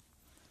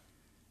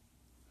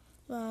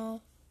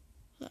 Well,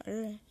 not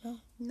really, no.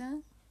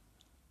 No?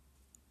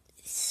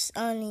 It's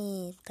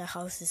only the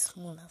house is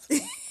smaller. So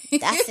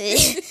that's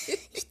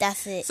it.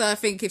 That's it. So I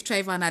think if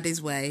Trayvon had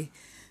his way,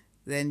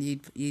 then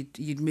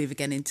you'd move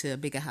again into a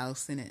bigger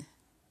house, innit?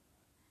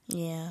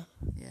 Yeah.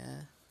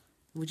 Yeah.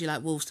 Would you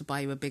like Wolves to buy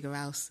you a bigger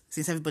house?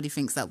 Since everybody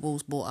thinks that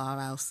Wolves bought our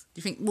house. Do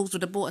you think Wolves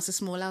would have bought us a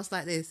small house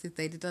like this if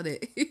they'd have done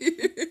it?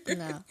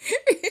 No.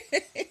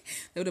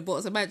 They would have bought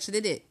us a mansion,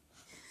 innit?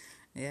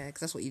 Yeah,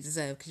 because that's what you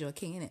deserve, because you're a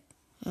king, innit?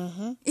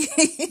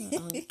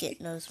 I'm getting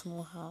no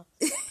small house.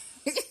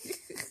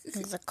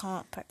 Because I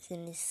can't practice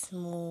in this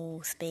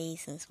small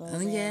space and small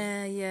room.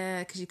 Yeah,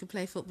 because you could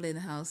play football in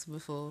the house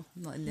before,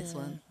 not in this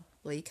one.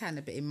 Well, you can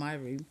a bit in my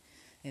room,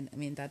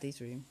 in Daddy's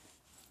room,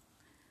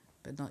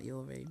 but not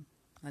your room.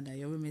 I know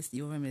your room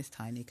is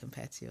tiny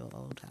compared to your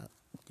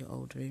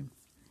old room.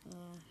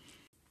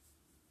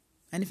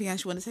 Anything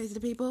else you want to say to the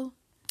people?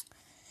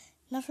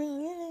 Nothing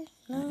really.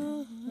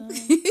 No.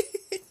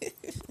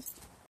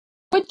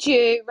 Would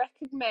you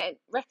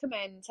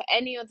recommend to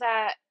any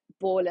other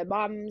baller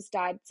mums,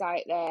 dads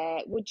out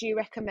there? Would you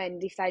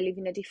recommend if they live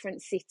in a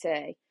different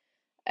city,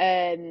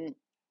 and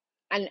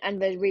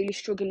they're really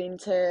struggling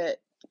to,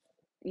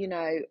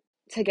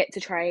 to get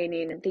to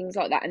training and things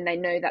like that, and they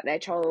know that their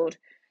child,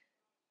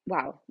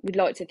 well, we'd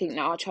like to think that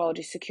our child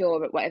is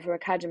secure at whatever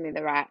academy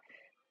they're at.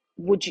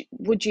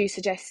 Would you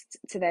suggest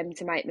to them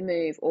to make the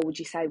move, or would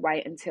you say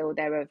wait until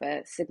they're of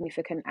a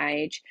significant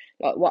age?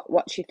 Like,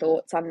 what's your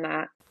thoughts on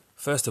that?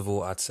 First of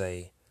all, I'd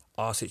say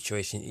our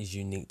situation is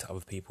unique to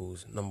other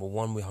people's. Number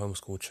one, we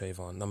homeschool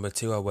Trayvon. Number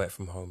two, I work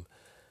from home.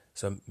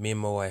 So me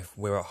and my wife,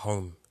 we're at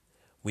home.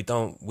 We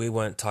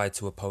weren't tied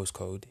to a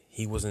postcode.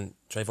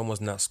 Trayvon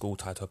wasn't at school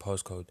tied to a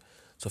postcode.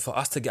 So for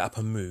us to get up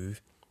and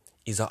move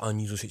is an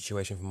unusual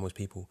situation for most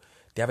people.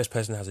 The average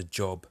person has a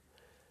job.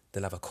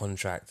 They'll have a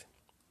contract.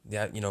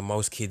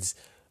 Most kids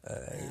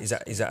is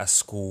at a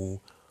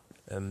school.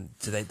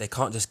 So they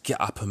can't just get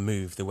up and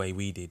move the way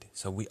we did.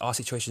 So our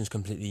situation is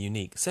completely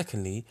unique.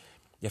 Secondly,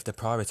 you have to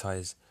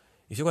prioritise.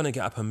 If you're going to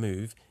get up and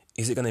move,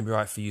 is it going to be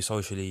right for you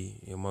socially,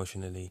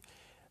 emotionally?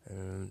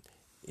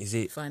 Is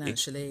it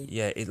Financially?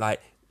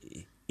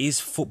 Is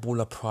football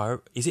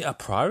is it a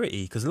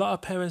priority? Because a lot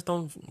of parents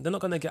they're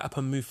not going to get up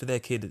and move for their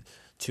kid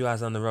 2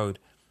 hours down the road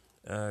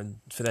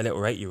for their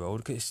little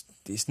 8-year-old, because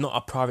it's not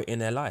a priority in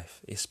their life.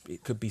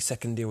 It could be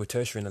secondary or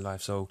tertiary in their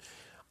life. So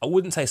I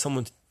wouldn't say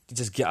someone to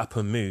just get up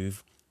and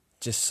move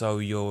just so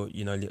your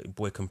little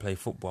boy can play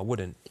football. I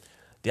wouldn't.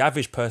 The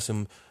average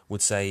person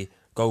would say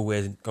go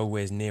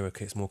where's nearer,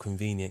 because it's more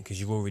convenient,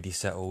 because you're already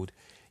settled,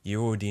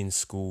 you're already in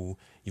school,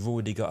 you've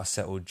already got a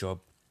settled job.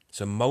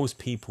 So most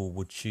people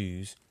would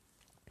choose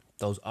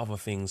those other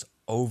things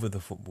over the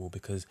football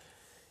because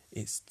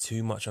it's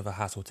too much of a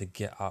hassle to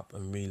get up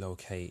and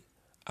relocate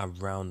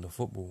around the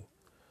football.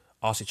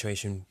 Our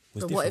situation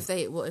was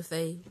different. What if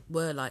they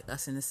were like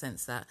us, in the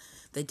sense that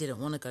they didn't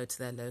want to go to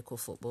their local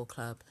football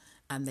club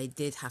and they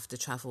did have to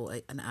travel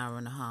an hour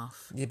and a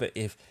half? Yeah, but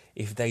if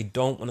they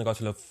don't want to go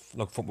to the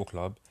local football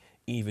club,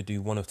 either do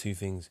one of two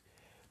things: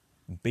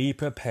 be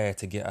prepared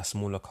to get a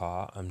smaller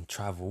car and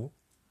travel,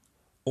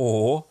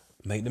 or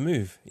make the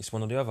move. It's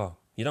one or the other.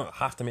 You don't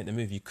have to make the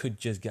move. You could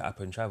just get up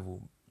and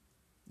travel.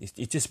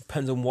 It just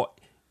depends on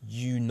what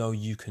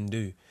you can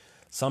do.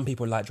 Some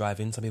people like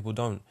driving, some people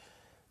don't. Do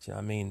you know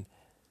what I mean?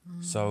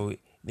 So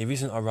there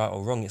isn't a right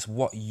or wrong. It's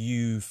what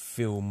you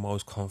feel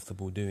most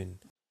comfortable doing.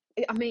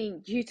 I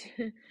mean,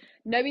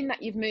 knowing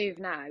that you've moved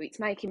now, it's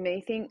making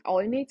me think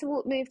I need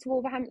to move to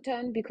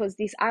Wolverhampton, because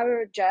this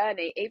hour of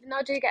journey, even though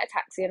I do get a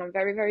taxi and I'm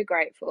very, very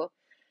grateful,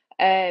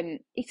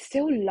 it's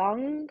still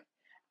long.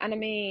 And I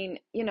mean,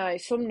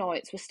 some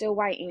nights we're still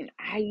waiting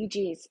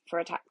ages for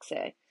a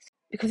taxi,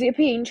 because it'd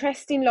be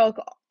interesting. Like,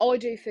 I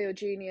do feel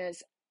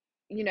Junior's,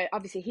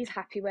 obviously he's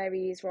happy where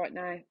he is right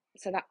now,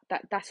 so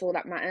that's all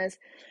that matters.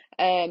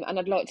 And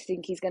I'd like to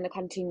think he's going to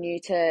continue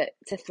to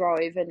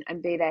thrive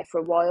and be there for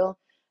a while.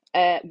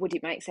 Would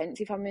it make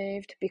sense if I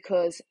moved?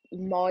 Because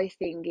my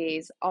thing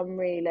is, I'm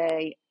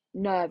really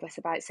nervous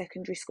about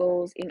secondary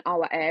schools in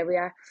our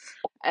area.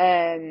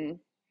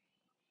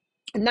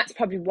 And that's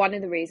probably one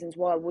of the reasons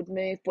why I would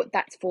move, but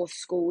that's for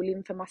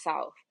schooling for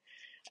myself.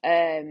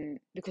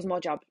 Because my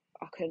job,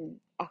 I can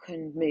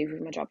move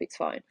with my job, it's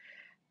fine.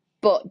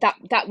 But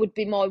that would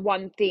be my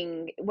one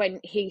thing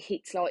when he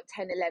hits like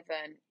 10,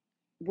 11,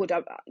 would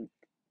I,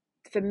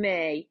 for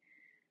me,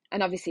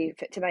 and obviously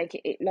to make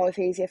it life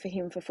easier for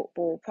him for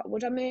football,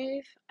 would I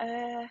move?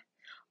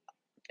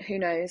 Who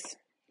knows?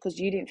 Because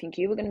you didn't think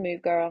you were going to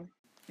move, girl.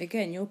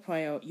 Again,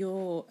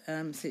 your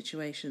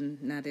situation,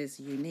 Nad, is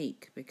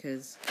unique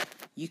because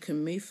you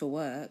can move for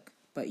work,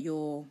 but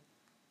your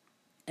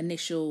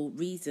initial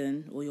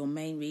reason or your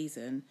main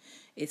reason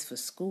is for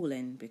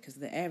schooling because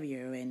of the area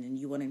you're in, and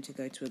you want him to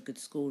go to a good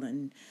school.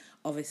 And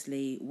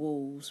obviously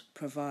Wolves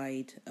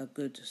provide a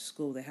good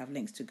school. They have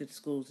links to good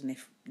schools, and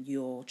if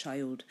your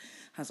child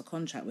has a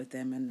contract with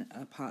them and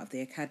a part of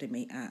the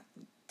academy at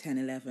 10,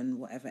 11,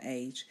 whatever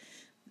age,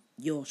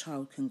 your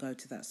child can go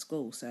to that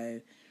school.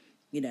 So,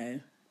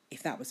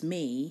 if that was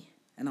me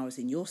and I was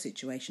in your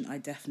situation, I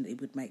definitely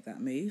would make that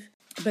move.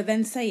 But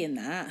then saying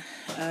that,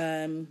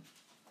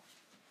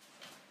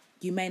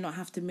 you may not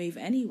have to move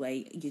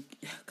anyway,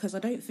 because I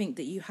don't think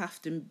that you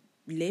have to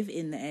live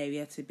in the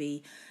area to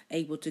be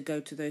able to go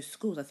to those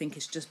schools. I think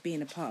it's just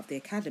being a part of the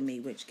academy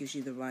which gives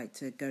you the right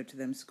to go to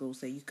them schools.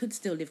 So you could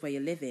still live where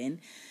you're living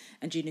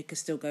and Junior could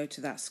still go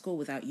to that school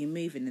without you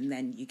moving, and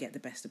then you get the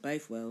best of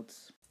both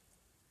worlds.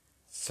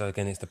 So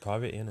again, it's the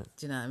priority, isn't it?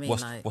 Do you know what I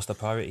mean? What's the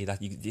priority?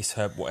 Like, you just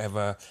heard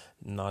whatever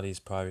Nadi's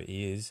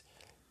priority is,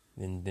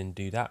 then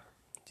do that.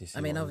 Do you see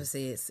I mean, what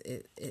obviously,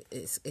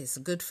 it's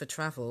good for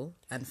travel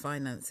and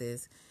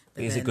finances.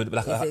 But is then it good?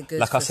 Like, is it good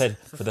like I said,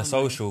 for the family?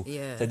 social,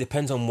 Yeah. so it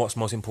depends on what's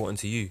most important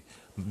to you.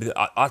 But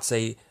I'd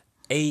say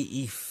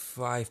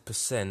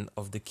 85%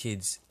 of the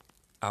kids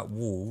at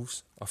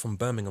Wolves are from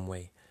Birmingham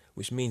way,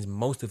 which means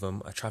most of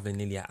them are travelling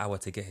nearly an hour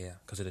to get here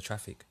because of the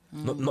traffic.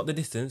 Not the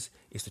distance,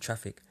 it's the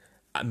traffic.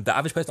 And the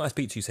average person I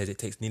speak to says it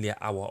takes nearly an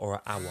hour or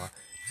an hour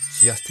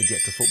just to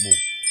get to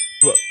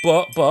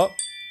football. But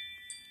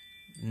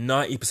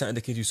 90% of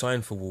the kids who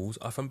sign for Wolves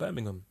are from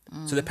Birmingham.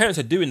 So the parents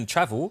are doing the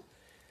travel.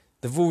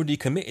 They've already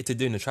committed to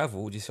doing the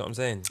travel. Do you see what I'm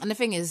saying? And the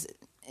thing is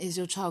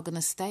your child going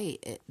to stay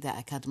at that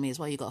academy as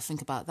well? You've got to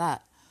think about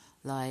that.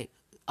 Like,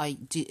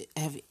 do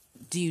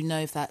you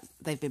know if that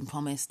they've been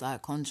promised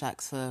like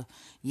contracts for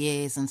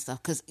years and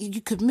stuff? Because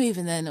you could move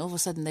and then all of a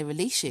sudden they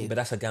release you. But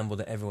that's a gamble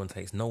that everyone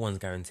takes. No one's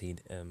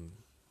guaranteed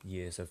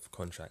years of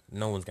contract.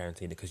 No one's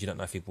guaranteed it because you don't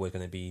know if your boy's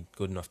going to be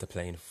good enough to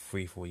play in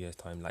 3-4 years'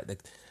 time. Like, they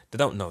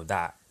don't know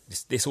that.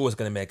 It's always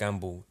going to be a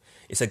gamble.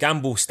 It's a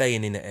gamble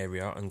staying in the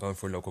area and going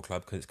for a local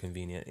club because it's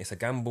convenient. It's a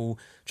gamble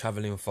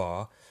travelling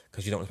far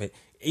because you don't want to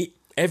pay.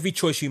 Every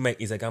choice you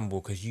make is a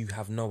gamble because you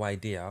have no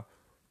idea,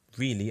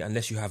 really,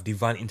 unless you have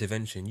divine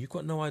intervention. You've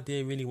got no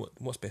idea really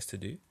what's best to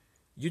do.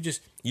 You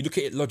look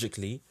at it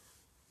logically,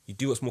 you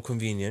do what's more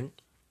convenient,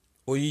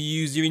 or you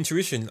use your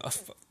intuition. Do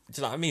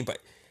you know what I mean? But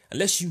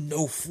unless you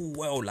know full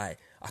well, like,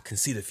 I can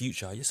see the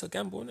future, it's a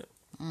gamble, isn't it?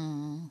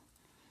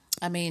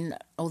 I mean,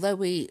 although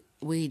we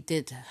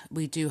do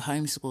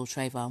homeschool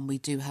Trayvon, we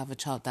do have a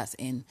child that's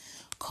in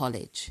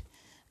college,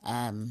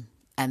 and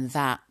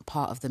that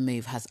part of the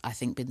move has, I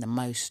think, been the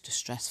most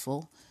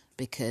stressful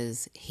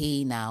because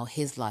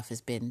his life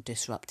has been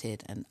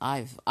disrupted, and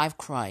I've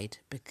cried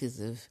because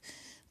of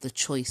the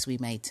choice we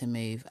made to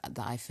move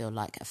that I feel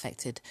like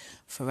affected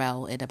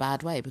Pharrell in a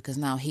bad way, because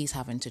now he's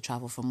having to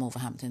travel from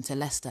Wolverhampton to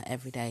Leicester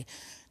every day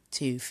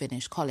to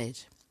finish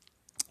college.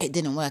 It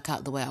didn't work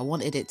out the way I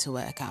wanted it to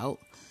work out.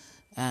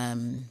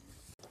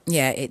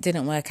 It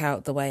didn't work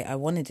out the way I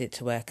wanted it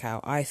to work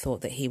out. I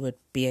thought that he would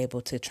be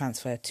able to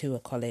transfer to a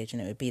college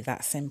and it would be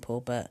that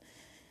simple, but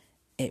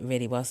it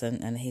really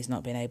wasn't, and he's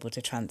not been able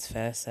to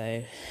transfer.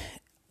 So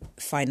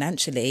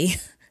financially,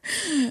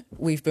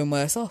 we've been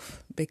worse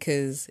off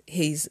because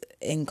he's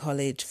in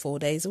college 4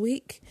 days a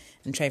week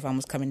and Trayvon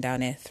was coming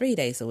down here 3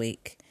 days a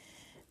week,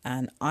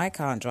 and I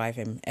can't drive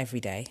him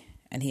every day.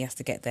 And he has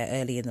to get there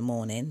early in the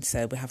morning,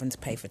 so we're having to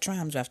pay for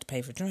trams, we have to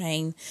pay for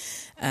train.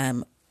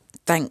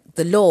 Thank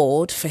the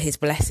Lord for his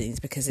blessings,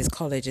 because his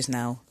college is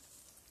now,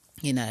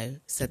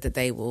 said that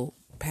they will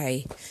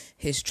pay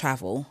his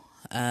travel.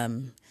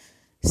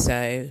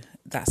 So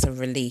that's a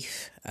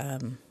relief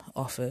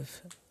off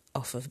of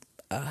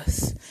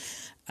us.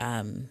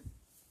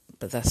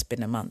 But that's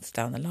been a month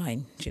down the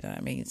line. Do you know what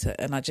I mean? So,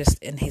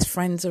 and his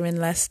friends are in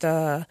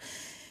Leicester.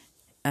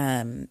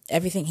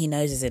 Everything he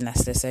knows is in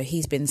Leicester, so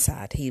he's been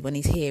sad. When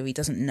he's here, he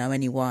doesn't know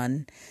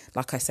anyone.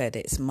 Like I said,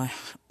 it's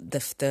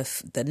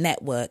the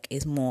network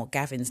is more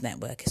Gavin's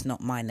network. It's not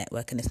my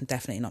network, and it's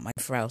definitely not my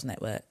Pharrell's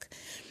network.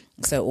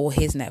 So all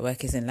his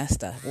network is in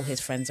Leicester. All his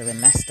friends are in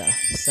Leicester.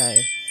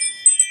 So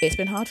it's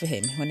been hard for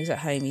him. When he's at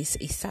home,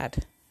 he's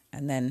sad,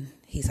 and then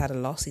he's had a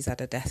loss. He's had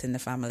a death in the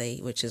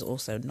family, which has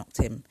also knocked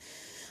him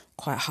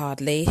quite hard.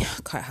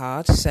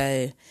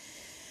 So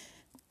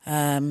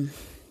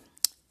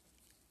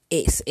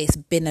it's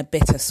been a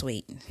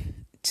bittersweet,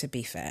 to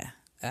be fair.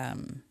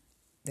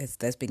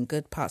 There's been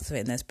good parts of it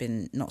and there's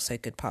been not so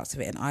good parts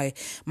of it. And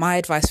my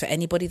advice for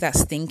anybody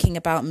that's thinking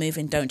about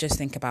moving, don't just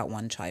think about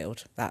one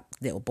child, that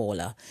little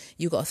baller.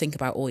 You got to think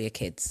about all your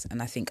kids.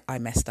 And I think I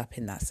messed up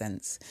in that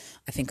sense.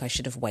 I think I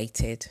should have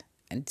waited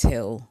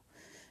until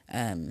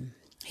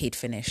he'd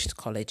finished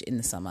college in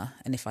the summer.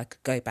 And if I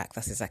could go back,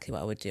 that's exactly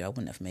what I would do. I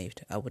wouldn't have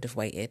moved. I would have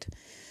waited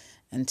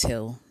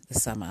until the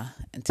summer,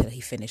 until he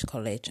finished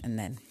college, and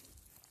then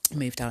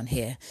moved down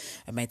here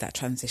and made that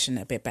transition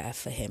a bit better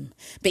for him.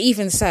 But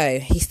even so,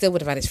 he still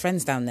would have had his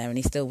friends down there and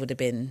he still would have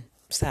been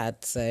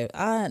sad. So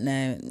I don't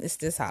know, it's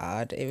just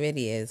hard. It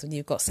really is. When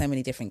you've got so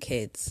many different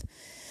kids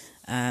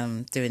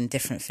doing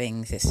different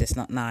things, it's just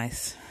not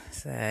nice.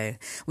 So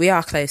we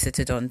are closer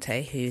to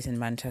Dante, who's in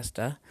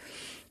Manchester.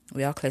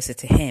 We are closer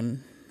to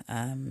him.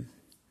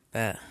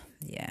 But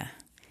yeah.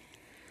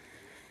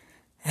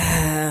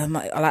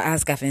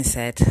 As Gavin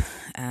said,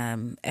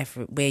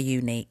 we're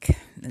unique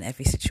and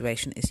every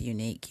situation is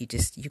unique. You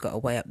got to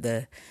weigh up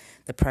the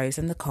pros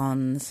and the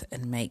cons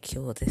and make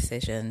your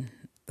decision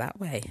that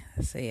way.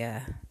 So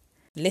yeah,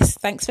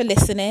 thanks for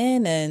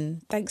listening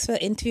and thanks for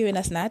interviewing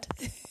us, Nad.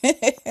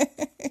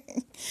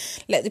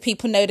 Let the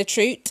people know the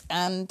truth,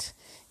 and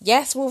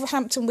yes,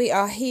 Wolverhampton, we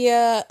are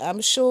here.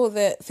 I'm sure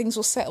that things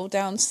will settle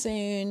down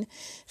soon,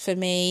 for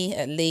me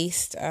at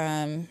least.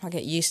 I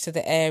get used to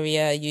the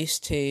area,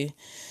 used to,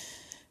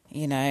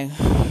 you know,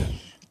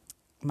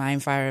 my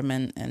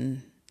environment,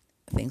 and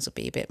things will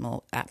be a bit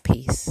more at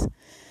peace.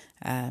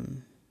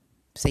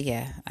 So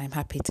yeah, I'm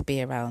happy to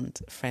be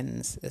around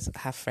friends,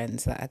 have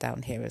friends that are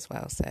down here as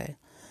well. So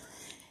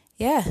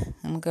yeah,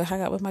 I'm gonna go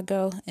hang out with my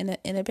girl in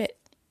a bit.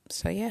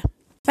 So yeah,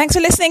 thanks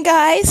for listening,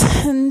 guys.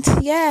 And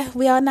yeah,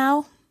 we are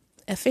now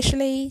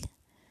officially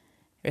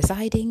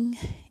residing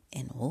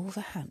in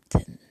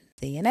Wolverhampton.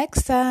 See you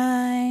next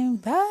time.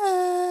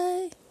 Bye.